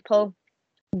quadruple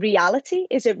reality?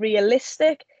 Is it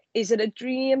realistic? Is it a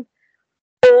dream?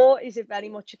 Or is it very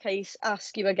much a case,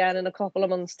 ask you again in a couple of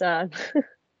months' time?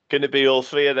 Can it be all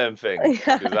 3 of them things?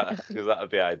 Because that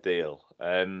would be ideal.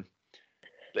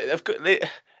 Of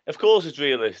course, it's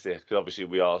realistic, because obviously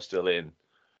we are still in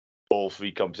all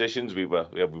 3 competitions. We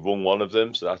won one of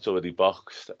them, so that's already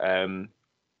boxed.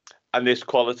 And this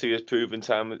quality has proven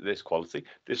this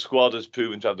squad has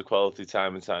proven to have the quality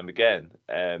time and time again.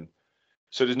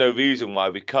 So there's no reason why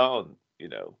we can't, you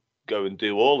know, go and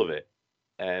do all of it.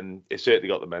 It's certainly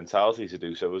got the mentality to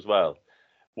do so as well.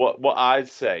 What I'd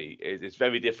say is it's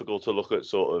very difficult to look at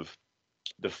sort of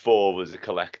the 4 as a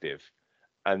collective,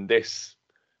 and this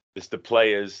the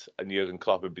players and Jurgen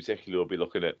Klopp in particular will be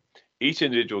looking at each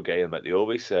individual game, like they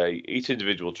always say, each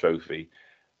individual trophy.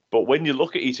 But when you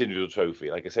look at each individual trophy,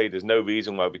 like I say, there's no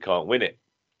reason why we can't win it.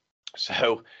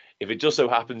 So if it just so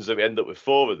happens that we end up with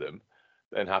 4 of them,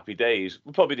 then happy days.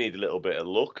 We probably need a little bit of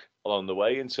luck along the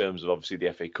way in terms of, obviously,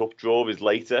 the FA Cup draw is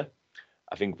later.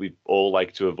 I think we'd all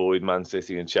like to avoid Man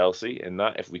City and Chelsea in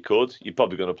that if we could. You're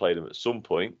probably going to play them at some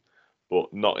point,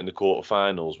 but not in the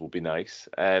quarterfinals would be nice.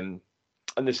 And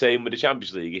the same with the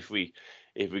Champions League. If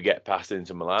we get past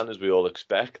Inter Milan, as we all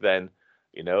expect, then,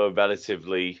 you know, a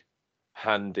relatively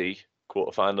handy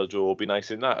quarterfinal draw will be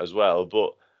nice in that as well.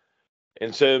 But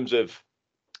in terms of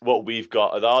what we've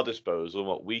got at our disposal and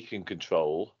what we can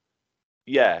control,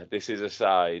 yeah, this is a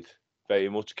side very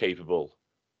much capable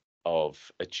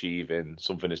of achieving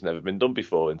something that's never been done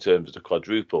before in terms of the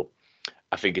quadruple.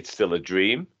 I think it's still a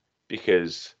dream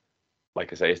because,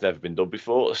 like I say, it's never been done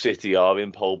before. City are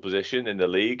in pole position in the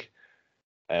league,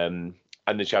 and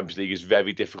the Champions League is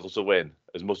very difficult to win.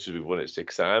 As much as we've won it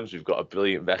 6 times, we've got a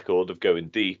brilliant record of going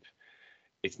deep.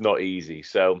 It's not easy.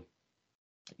 So,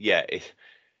 yeah,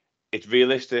 it's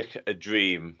realistic, a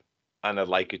dream, and I'd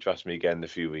like you to ask me again in a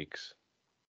few weeks.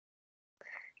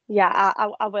 Yeah,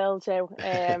 I will do.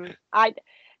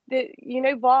 You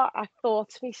know what? I thought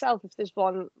to myself, if there's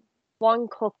one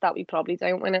cup that we probably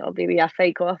don't win, it'll be the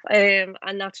FA Cup. And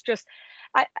that's just,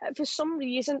 for some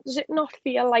reason, does it not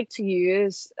feel like to you,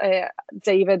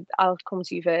 David? I'll come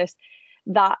to you first.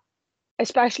 That,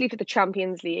 especially for the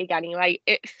Champions League, anyway,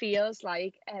 it feels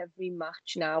like every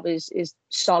match now is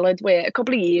solid. Where a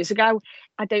couple of years ago,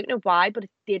 I don't know why, but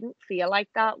it didn't feel like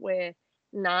that. Where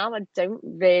now I don't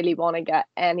really want to get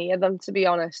any of them, to be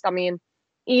honest. I mean,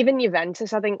 even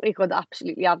Juventus, I think we could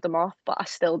absolutely have them off, but I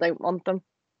still don't want them.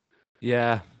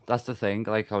 Yeah, that's the thing.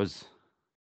 Like I was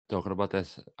talking about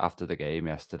this after the game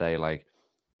yesterday. Like,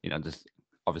 you know, there's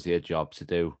obviously a job to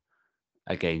do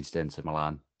against Inter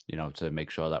Milan, you know, to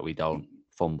make sure that we don't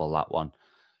fumble that one.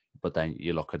 But then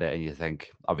you look at it and you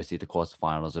think, obviously, the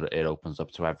quarterfinals, it opens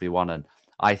up to everyone. And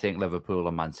I think Liverpool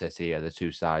and Man City are the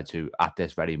two sides who, at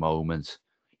this very moment,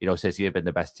 City have been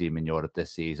the best team in Europe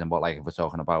this season. But like, if we're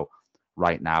talking about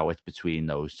right now, it's between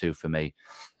those two for me,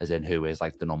 as in who is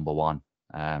like the number one.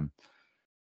 And,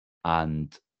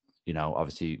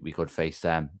 obviously we could face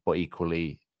them. But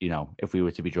equally, if we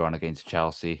were to be drawn against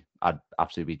Chelsea, I'd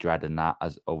absolutely be dreading that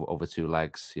as over two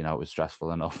legs. It was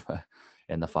stressful enough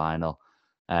in the final.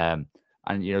 And,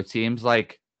 teams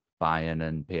like Bayern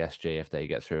and PSG, if they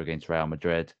get through against Real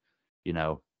Madrid, you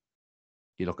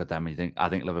look at them and you think, I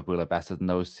think Liverpool are better than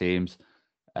those teams.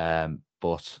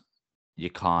 But you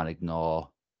can't ignore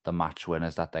the match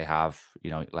winners that they have,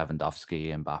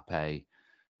 Lewandowski, Mbappe,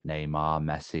 Neymar,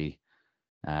 Messi.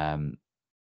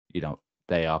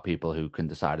 They are people who can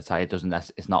decide a tie.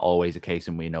 It's not always a case,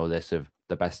 and we know this, of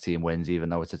the best team wins, even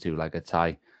though it's a two-legged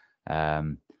tie.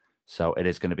 So it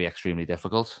is going to be extremely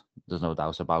difficult. There's no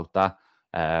doubt about that.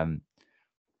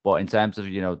 But in terms of,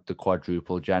 the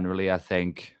quadruple generally, I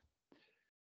think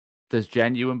there's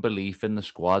genuine belief in the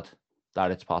squad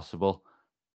that it's possible.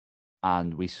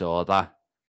 And we saw that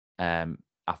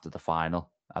after the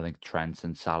final. I think Trent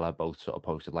and Salah both sort of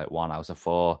posted like 1 out of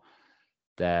 4.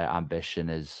 Their ambition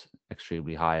is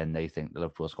extremely high and they think the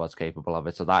Liverpool squad's capable of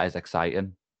it. So that is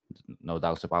exciting. No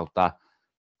doubt about that.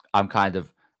 I'm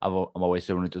always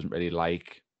someone who doesn't really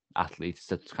like athletes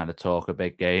to kind of talk a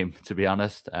big game, to be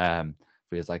honest.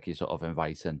 Feels like you're sort of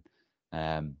inviting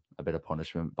a bit of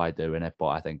punishment by doing it. But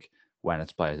I think when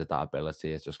it's players with that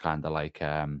ability, it's just kind of like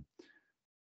a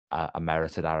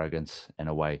merited arrogance in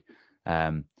a way.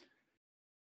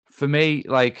 For me,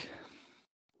 like,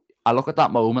 I look at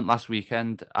that moment last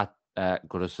weekend at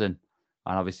Goodison, and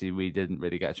obviously we didn't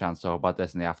really get a chance to talk about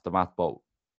this in the aftermath, but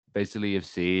basically you've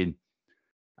seen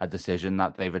a decision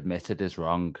that they've admitted is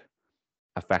wrong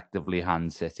effectively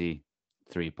hand City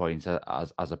 3 points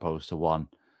as opposed to 1.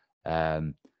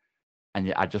 And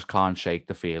I just can't shake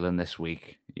the feeling this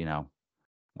week,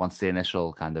 once the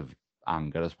initial kind of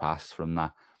anger has passed from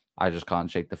that, I just can't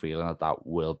shake the feeling that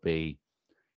will be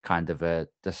kind of a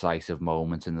decisive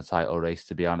moment in the title race,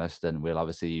 to be honest. And we'll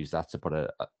obviously use that to put an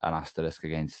asterisk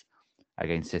against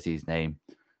City's name.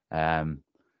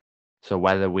 So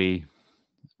whether we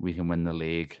can win the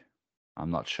league,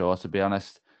 I'm not sure, to be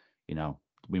honest.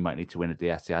 We might need to win at the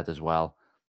Etihad as well.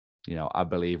 I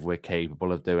believe we're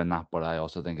capable of doing that, but I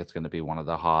also think it's going to be one of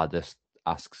the hardest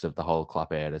asks of the whole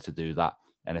Klopp era to do that.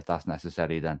 And if that's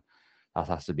necessary, then that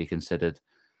has to be considered.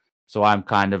 So I'm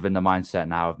kind of in the mindset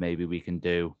now of maybe we can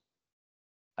do.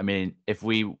 I mean, if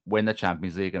we win the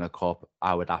Champions League and a cup,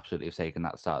 I would absolutely have taken that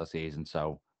at the start of the season.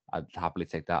 So I'd happily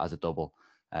take that as a double.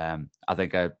 I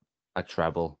think a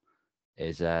treble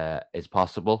is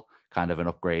possible, kind of an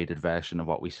upgraded version of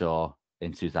what we saw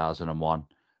in 2001,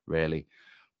 really.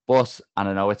 But, and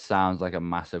I know it sounds like a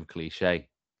massive cliche,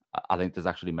 I think there's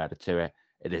actually merit to it.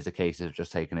 It is a case of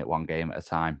just taking it one game at a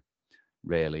time,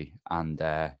 really. And,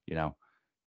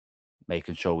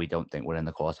 making sure we don't think we're in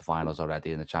the quarterfinals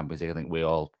already in the Champions League. I think we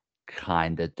all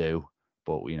kind of do,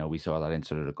 but we saw that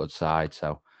Inter are a good side,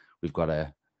 so we've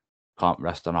can't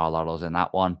rest on our laurels in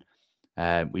that one.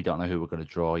 We don't know who we're going to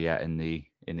draw yet in the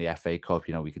FA Cup.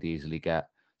 We could easily get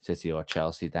City or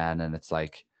Chelsea then, and it's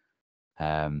like,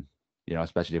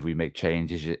 especially if we make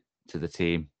changes to the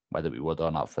team, whether we would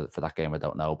or not for that game, I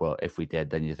don't know. But if we did,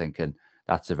 then you're thinking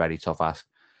that's a very tough ask.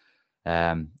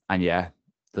 And yeah,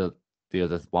 the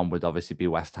other one would obviously be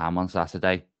West Ham on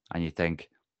Saturday. And you think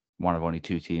one of only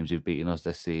 2 teams who've beaten us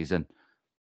this season,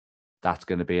 that's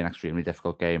going to be an extremely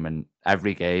difficult game. And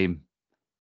every game,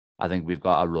 I think we've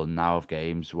got a run now of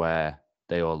games where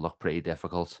they all look pretty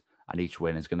difficult. And each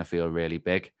win is going to feel really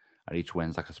big. And each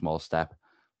win's like a small step.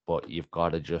 But you've got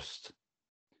to just,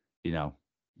 you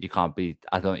can't be,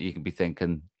 I don't think you can be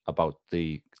thinking about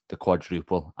the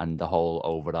quadruple and the whole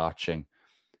overarching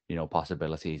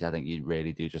possibilities. I think you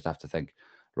really do just have to think,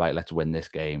 right, let's win this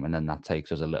game. And then that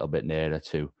takes us a little bit nearer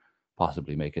to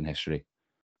possibly making history.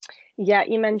 Yeah,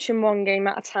 you mentioned one game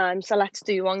at a time. So let's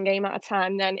do one game at a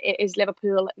time then. It is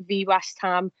Liverpool v West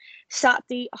Ham.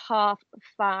 Saturday,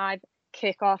 5:30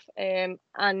 kickoff.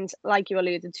 And like you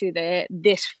alluded to there,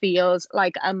 this feels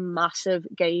like a massive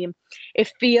game. It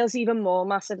feels even more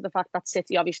massive, the fact that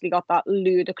City obviously got that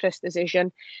ludicrous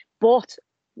decision. But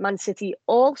Man City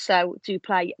also do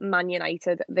play Man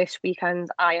United this weekend,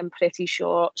 I am pretty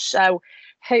sure. So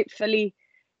hopefully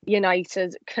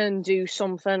United can do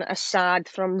something aside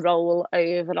from roll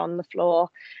over on the floor.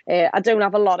 I don't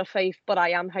have a lot of faith, but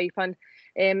I am hoping.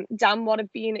 Dan, what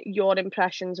have been your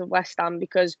impressions of West Ham?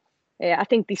 Because I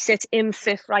think they sit in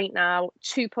fifth right now,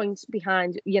 2 points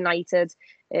behind United.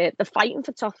 They're fighting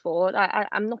for top four.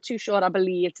 I'm not too sure I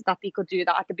believed that they could do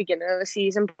that at the beginning of the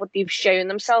season, but they've shown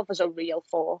themselves as a real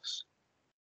force.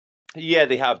 Yeah,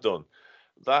 they have done.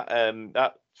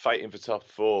 That fighting for top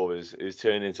four is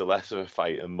turning into less of a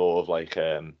fight and more of like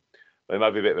it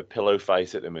might be a bit of a pillow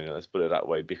fight at the minute, let's put it that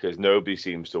way, because nobody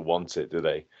seems to want it, do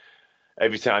they?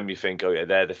 Every time you think, oh yeah,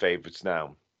 they're the favourites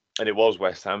now, and it was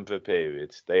West Ham for a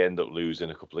period, they end up losing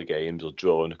a couple of games or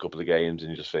drawing a couple of games,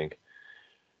 and you just think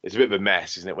it's a bit of a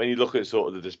mess, isn't it? When you look at sort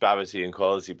of the disparity in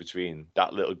quality between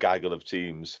that little gaggle of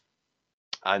teams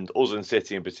and us and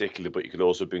City in particular, but you could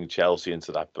also bring Chelsea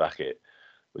into that bracket.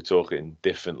 We're talking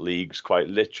different leagues, quite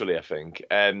literally, I think.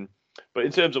 But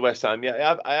in terms of West Ham,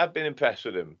 yeah, I have been impressed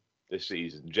with them this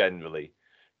season generally,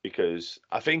 because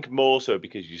I think more so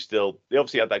because they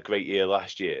obviously had that great year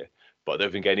last year, but I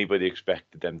don't think anybody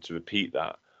expected them to repeat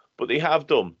that. But they have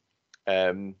done.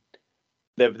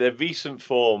 Their recent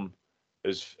form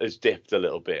has dipped a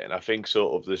little bit, and I think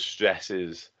sort of the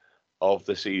stresses of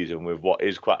the season with what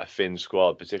is quite a thin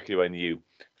squad, particularly when you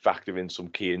factor in some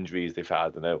key injuries they've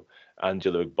had. I know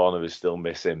Angelo Bonner is still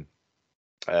missing,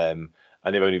 and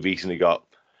they've only recently got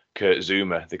Kurt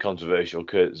Zuma, the controversial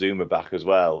Kurt Zuma, back as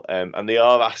well. And they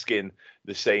are asking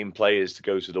the same players to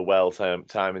go to the well time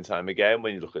and time again.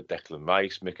 When you look at Declan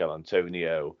Rice, Mikel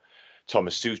Antonio,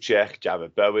 Thomas Souček,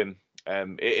 Jared Bowen,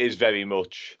 it is very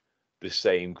much the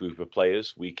same group of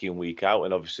players week in, week out,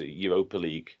 and obviously Europa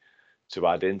League to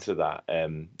add into that.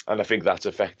 And I think that's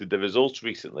affected the results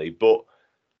recently. But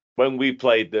when we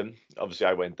played them, obviously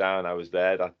I went down, I was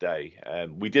there that day.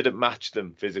 We didn't match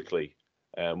them physically.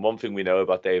 One thing we know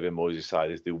about David Moyes'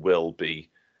 side is they will be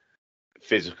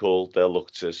physical. They'll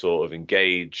look to sort of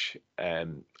engage,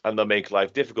 and they'll make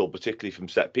life difficult, particularly from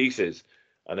set pieces.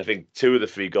 And I think 2 of the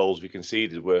 3 goals we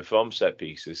conceded were from set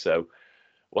pieces. So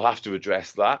we'll have to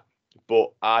address that.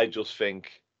 But I just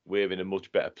think we're in a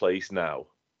much better place now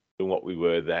than what we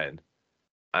were then.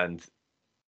 And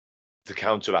to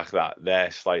counteract that,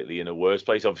 they're slightly in a worse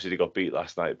place. Obviously, they got beat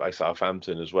last night by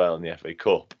Southampton as well in the FA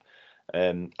Cup.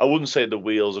 I wouldn't say the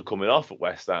wheels are coming off at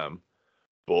West Ham,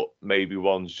 but maybe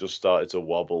one's just started to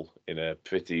wobble in a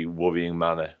pretty worrying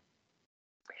manner.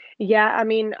 Yeah, I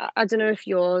mean, I don't know if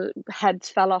your heads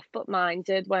fell off, but mine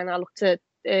did when I looked at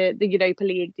the Europa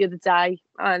League the other day,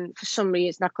 and for some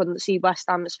reason I couldn't see West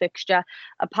Ham's fixture.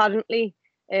 Apparently,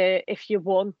 if you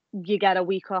won, you get a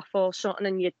week off or something,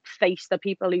 and you face the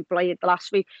people who played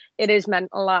last week. It is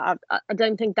mental. I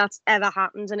don't think that's ever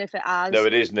happened, and if it has, No,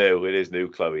 it is new. It is new,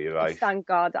 Chloe. You're right. thank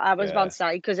God. I was about to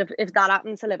say, because if that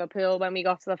happened to Liverpool when we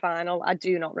got to the final, I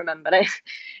do not remember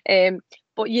it.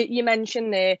 But you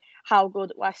mentioned there how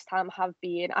good West Ham have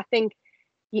been. I think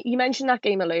you mentioned that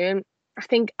game alone. I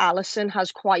think Alisson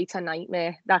has quite a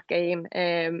nightmare that game.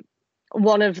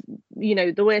 One of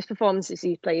the worst performances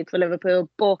he's played for Liverpool,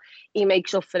 but he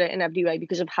makes up for it in every way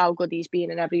because of how good he's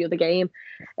been in every other game.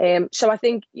 So I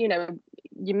think you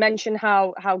mentioned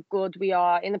how good we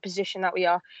are in the position that we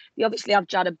are. We obviously have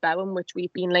Jared Bowen, which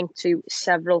we've been linked to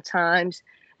several times.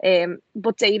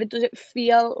 But David, does it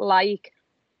feel like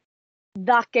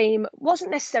that game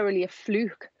wasn't necessarily a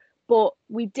fluke, but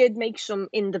we did make some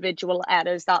individual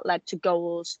errors that led to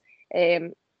goals?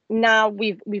 Now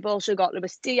we've also got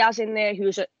Luis Diaz in there,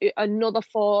 who's another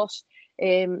force.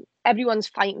 Everyone's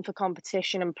fighting for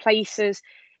competition and places.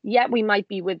 Yet we might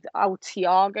be without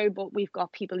Thiago, but we've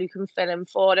got people who can fill in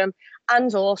for him.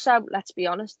 And also, let's be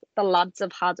honest, the lads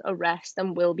have had a rest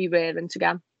and will be raring to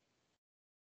go.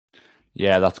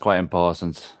 Yeah, that's quite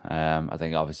important. I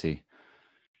think obviously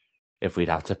if we'd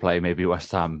have to play maybe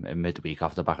West Ham in midweek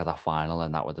off the back of that final,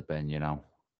 then that would have been,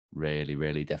 really,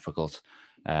 really difficult.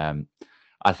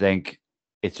 I think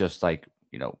it's just like,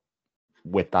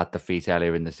 with that defeat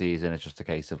earlier in the season, it's just a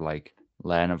case of like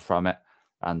learning from it.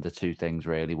 And the 2 things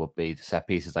really would be the set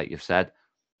pieces, like you've said,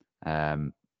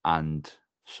 and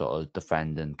sort of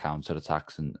defending counter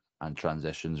attacks and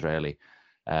transitions, really.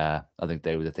 I think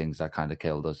they were the things that kind of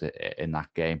killed us in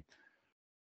that game.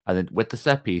 I think with the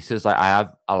set pieces, like I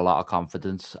have a lot of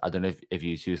confidence. I don't know if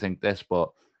you 2 think this,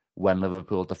 but when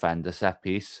Liverpool defend a set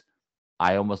piece,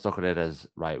 I almost look at it as,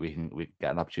 right, we can get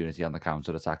an opportunity on the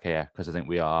counter attack here, because I think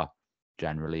we are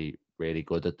generally really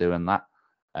good at doing that.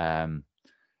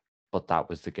 But that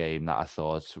was the game that I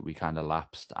thought we kind of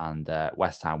lapsed. And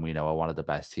West Ham, we know, are one of the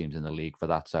best teams in the league for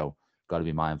that, so got to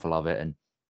be mindful of it. And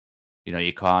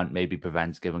you can't maybe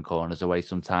prevent giving corners away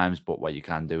sometimes, but what you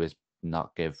can do is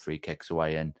not give free kicks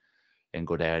away in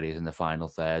good areas in the final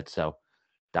third. So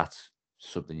that's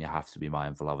something you have to be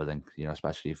mindful of, I think,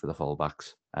 especially for the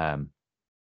fullbacks.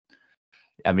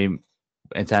 I mean,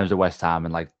 in terms of West Ham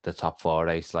and like the top four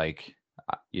race, like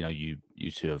you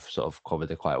two have sort of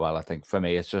covered it quite well. I think for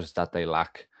me, it's just that they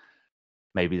lack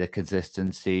maybe the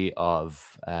consistency of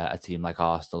a team like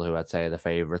Arsenal, who I'd say are the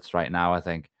favourites right now. I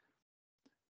think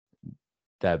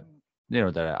they're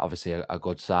they're obviously a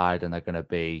good side, and they're going to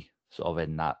be sort of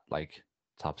in that like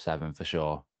top 7 for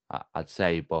sure, I'd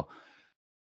say. But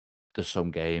there's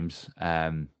some games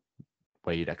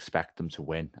where you'd expect them to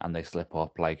win and they slip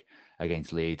up, like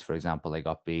against Leeds, for example, they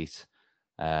got beat.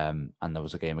 And there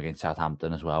was a game against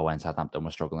Southampton as well when Southampton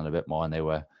were struggling a bit more, and they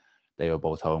were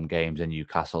both home games, and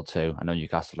Newcastle too. I know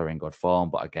Newcastle are in good form,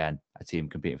 but again, a team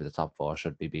competing for the top 4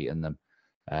 should be beating them.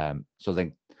 So I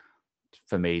think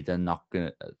for me, they're not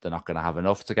gonna have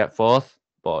enough to get 4th.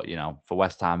 But for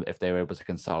West Ham, if they were able to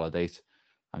consolidate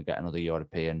and get another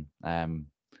European,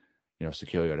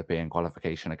 secure European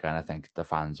qualification again, I think the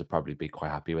fans would probably be quite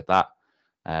happy with that.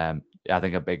 I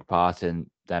think a big part in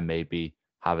them maybe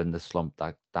having the slump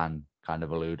that Dan kind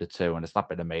of alluded to, and it's not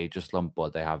been a major slump,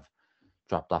 but they have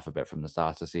dropped off a bit from the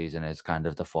start of the season, is kind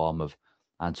of the form of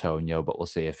Antonio. But we'll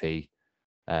see if he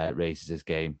raises his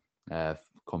game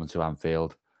coming to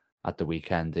Anfield at the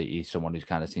weekend. He's someone who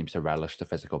kind of seems to relish the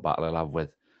physical battle he'll have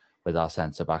with our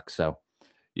centre back. So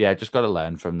yeah, just got to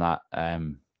learn from that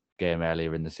game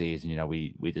earlier in the season.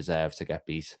 We deserve to get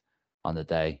beat on the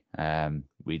day.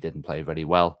 We didn't play very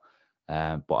well,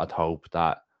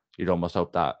 but you'd almost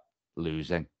hope that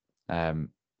losing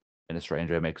in a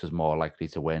strange way makes us more likely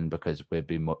to win, because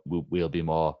we'll be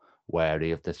more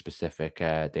wary of the specific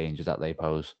dangers that they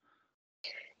pose.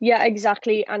 Yeah,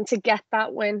 exactly. And to get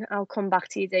that win, I'll come back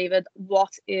to you, David.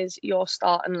 What is your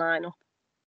starting lineup?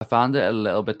 I found it a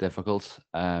little bit difficult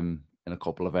in a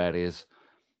couple of areas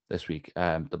this week.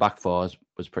 The back 4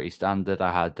 was pretty standard.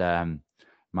 I had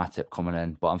Matip coming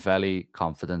in, but I'm fairly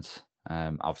confident.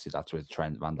 Obviously, that's with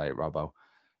Trent, Van Dijk, Robbo,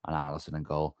 and Alisson in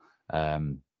goal.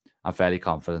 I'm fairly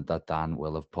confident that Dan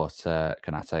will have put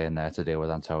Kanate in there to deal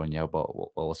with Antonio,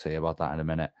 but we'll see about that in a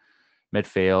minute.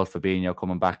 Midfield, Fabinho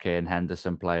coming back in,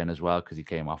 Henderson playing as well, because he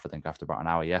came off, I think, after about an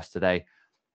hour yesterday.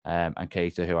 And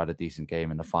Keita, who had a decent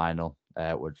game in the final,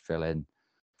 would fill in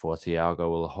for Thiago.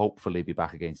 Will hopefully be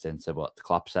back against Inter, but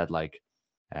Klopp said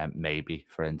maybe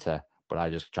for Inter, but I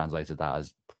just translated that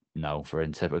as no for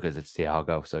Inter because it's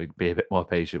Thiago, so be a bit more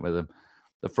patient with him.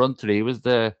 The front 3 was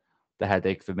the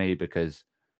headache for me, because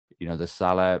the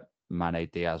Salah, Mane,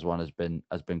 Diaz one has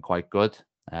been quite good.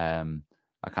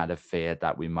 I kind of feared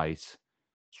that we might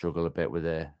struggle a bit with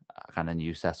a kind of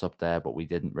new setup there, but we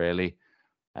didn't really.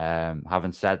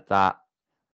 Having said that,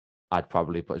 I'd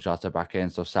probably put Jota back in,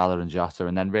 so Salah and Jota,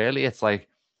 and then really it's like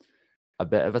a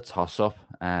bit of a toss-up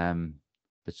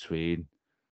between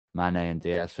Mane and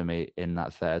Diaz for me in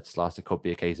that third slot. It could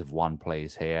be a case of one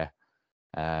plays here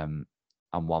and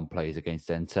one plays against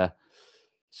Inter.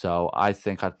 So I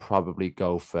think I'd probably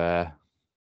go for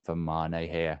Mane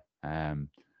here.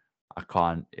 I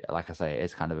can't, like I say,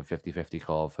 it's kind of a 50-50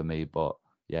 call for me, but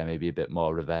yeah, maybe a bit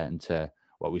more reverting to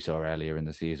what we saw earlier in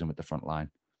the season with the front line.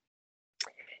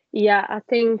 Yeah, I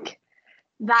think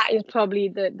that is probably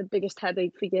the biggest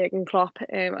headache for Jurgen Klopp.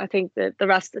 I think that the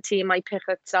rest of the team might pick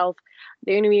itself.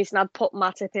 The only reason I'd put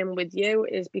Matip in with you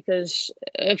is because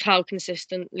of how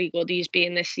consistently good he's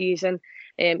been this season.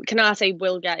 Kanate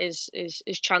will get his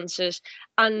chances,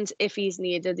 and if he's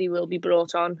needed, he will be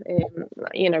brought on.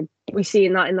 We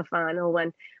seen that in the final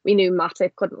when we knew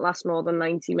Matip couldn't last more than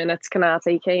 90 minutes.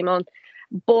 Kanate came on,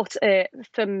 but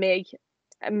for me,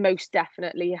 most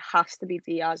definitely has to be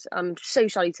Diaz. I'm so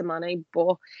sorry to Mane,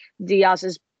 but Diaz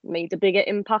has made a bigger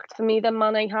impact for me than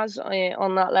Mane has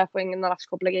on that left wing in the last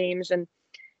couple of games. And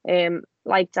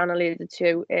like Dan alluded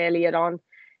to earlier on,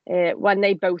 when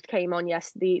they both came on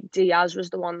yesterday, Diaz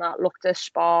was the one that looked a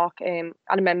spark. I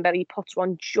remember he puts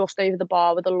one just over the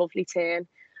bar with a lovely turn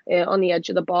on the edge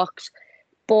of the box.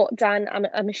 But Dan,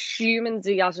 I'm assuming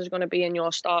Diaz is going to be in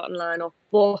your starting lineup,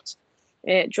 but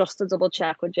just to double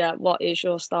check with you, what is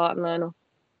your starting lineup?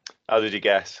 How did you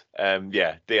guess?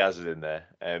 Yeah, Diaz is in there.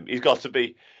 He's got to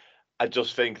be. I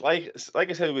just think, like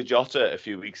I said with Jota a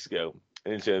few weeks ago,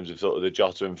 in terms of sort of the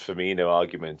Jota and Firmino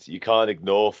argument, you can't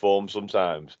ignore form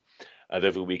sometimes. I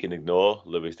don't think we can ignore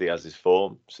Luis Diaz's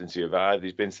form since he arrived.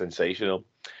 He's been sensational.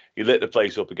 He lit the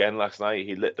place up again last night.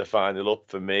 He lit the final up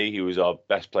for me. He was our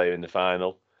best player in the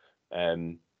final.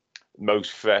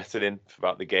 Most threatening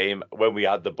throughout the game. When we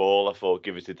had the ball, I thought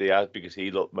give it to Diaz because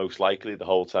he looked most likely the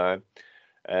whole time.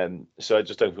 So I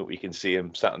just don't think we can see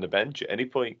him sat on the bench at any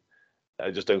point. I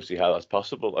just don't see how that's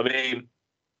possible. I mean,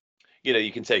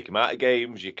 you can take him out of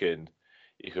games, you can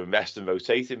rest and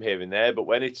rotate him here and there, but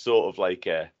when it's sort of like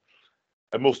a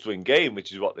must-win game,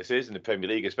 which is what this is in the Premier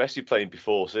League, especially playing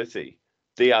before City,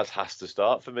 Diaz has to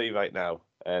start for me right now.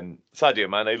 Sadio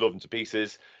Mane, love him to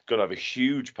pieces, going to have a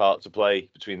huge part to play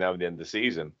between now and the end of the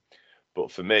season.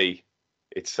 But for me,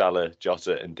 it's Salah,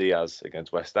 Jota, and Diaz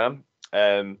against West Ham.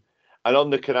 And on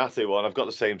the Konate one, I've got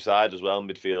the same side as well,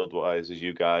 midfield-wise, as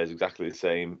you guys, exactly the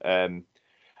same.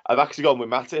 I've actually gone with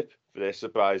Matip for this,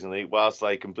 surprisingly, whilst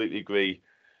I completely agree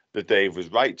that Dave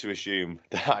was right to assume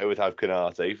that I would have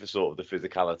Konate for sort of the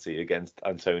physicality against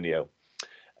Antonio.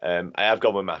 I have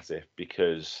gone with Matip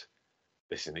because,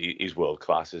 listen, he's world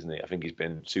class, isn't he? I think he's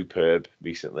been superb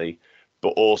recently. But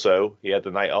also, he had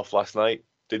the night off last night.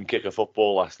 Didn't kick a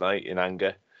football last night in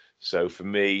anger. So for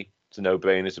me, it's a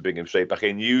no-brainer to bring him straight back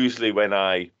in. Usually when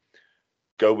I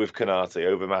go with Konate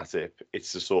over Matip,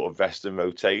 it's to sort of rest and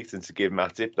rotate and to give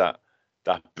Matip that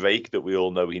break that we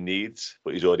all know he needs.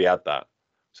 But he's already had that.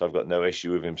 So I've got no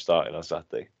issue with him starting on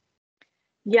Saturday.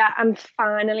 Yeah, and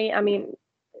finally, I mean,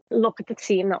 look at the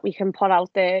team that we can put out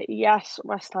there. Yes,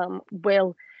 West Ham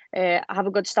will have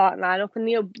a good starting lineup, and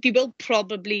they will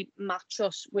probably match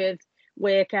us with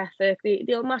work ethic.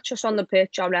 They'll match us on the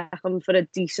pitch, I reckon, for a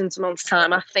decent amount of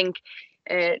time. I think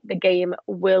the game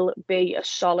will be a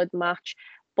solid match,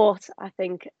 but I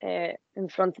think in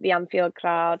front of the Anfield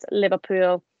crowd,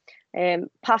 Liverpool,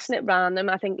 passing it round them,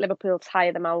 I think Liverpool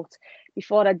tire them out.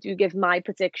 Before I do give my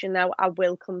prediction now, I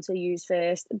will come to you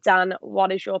first. Dan,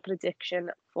 what is your prediction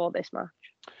for this match?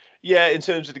 Yeah, in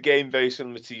terms of the game, very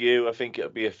similar to you. I think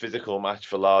it'll be a physical match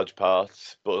for large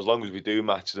parts, but as long as we do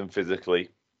match them physically,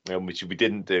 which we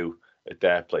didn't do at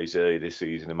their place earlier this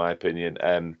season, in my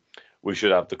opinion, we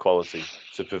should have the quality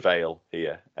to prevail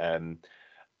here. And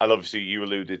obviously, you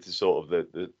alluded to sort of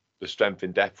the strength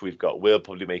and depth we've got. We'll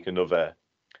probably make another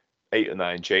 8 or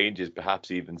 9 changes,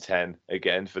 perhaps even 10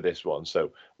 again for this one.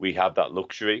 So we have that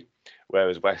luxury,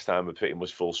 whereas West Ham were pretty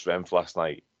much full strength last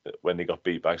night when they got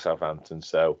beat by Southampton.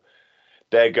 So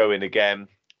they're going again.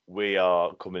 We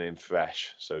are coming in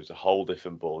fresh. So it's a whole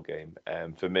different ball game.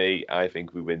 And for me, I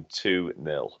think we win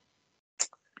 2-0.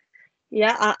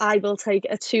 Yeah, I will take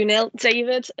a 2-0.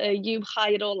 David, are you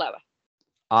higher or lower?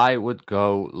 I would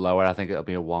go lower. I think it'll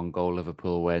be a 1-goal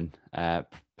Liverpool win,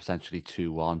 potentially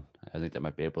 2-1. I think they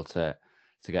might be able to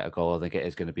get a goal. I think it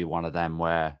is going to be one of them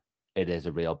where it is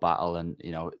a real battle, and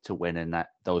to win in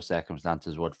those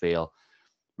circumstances would feel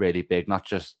really big. Not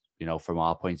just from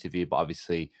our point of view, but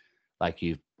obviously, like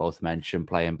you both mentioned,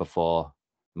 playing before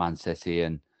Man City,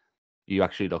 and you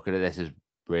actually look at it, this is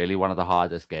really one of the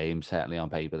hardest games, certainly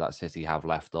on paper, that City have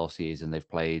left all season. They've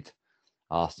played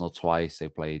Arsenal twice. They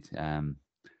played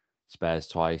Spurs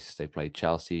twice. They played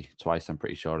Chelsea twice, I'm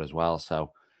pretty sure, as well.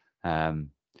 So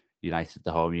United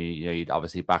at home, you'd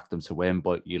obviously back them to win,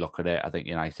 but you look at it, I think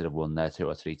United have won there 2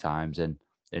 or 3 times in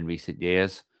recent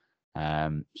years.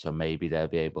 So maybe they'll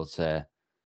be able to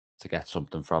get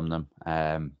something from them.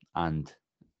 And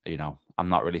I'm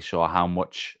not really sure how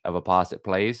much of a part it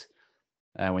plays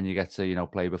when you get to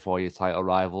play before your title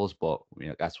rivals, but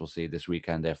I guess we'll see this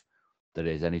weekend if there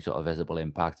is any sort of visible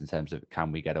impact in terms of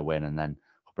can we get a win and then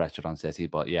pressure on City.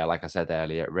 But yeah, like I said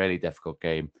earlier, really difficult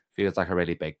game. Feels like a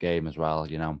really big game as well,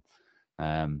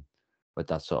 with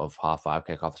that sort of 5:30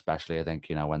 kickoff, especially. I think,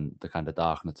 when the kind of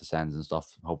darkness descends and stuff,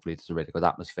 hopefully it's a really good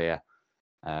atmosphere.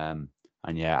 And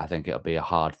yeah, I think it'll be a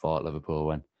hard fought Liverpool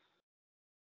win.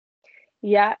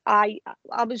 Yeah, I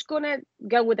was going to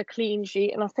go with a clean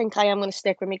sheet, and I think I am going to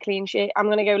stick with my clean sheet. I'm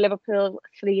going to go Liverpool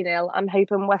 3-0. I'm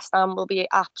hoping West Ham will be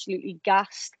absolutely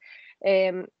gassed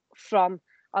from,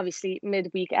 obviously,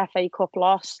 midweek FA Cup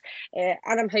loss. And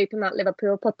I'm hoping that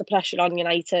Liverpool put the pressure on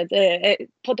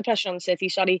City,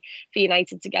 for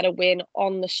United to get a win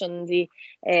on the Sunday.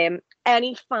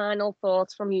 Any final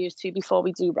thoughts from you two before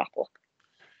we do wrap up?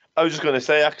 I was just going to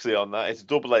say, actually, on that, it's a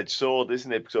double-edged sword,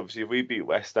 isn't it? Because obviously, if we beat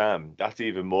West Ham, that's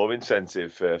even more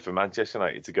incentive for Manchester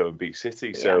United to go and beat City.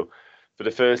 Yeah. So, for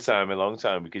the first time in a long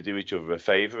time, we could do each other a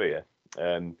favour here.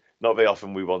 Not very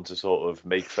often we want to sort of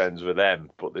make friends with them,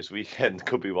 but this weekend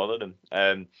could be one of them.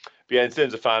 But yeah, in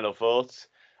terms of final thoughts,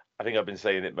 I think I've been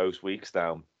saying it most weeks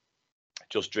now.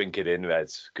 Just drink it in,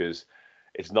 Reds, because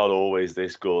it's not always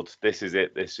this good. This is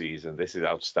it this season. This is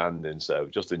outstanding. So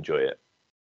just enjoy it.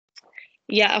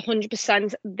 Yeah,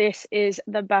 100%. This is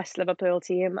the best Liverpool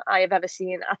team I have ever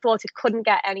seen. I thought it couldn't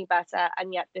get any better,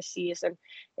 and yet this season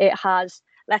it has.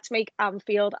 Let's make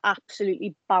Anfield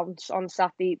absolutely bounce on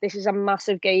Saturday. This is a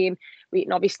massive game. We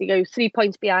can obviously go 3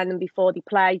 points behind them before they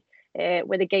play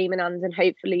with a game in hand, and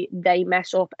hopefully they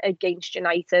mess up against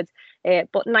United.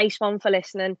 But nice one for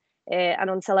listening. And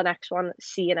until the next one,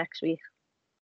 see you next week.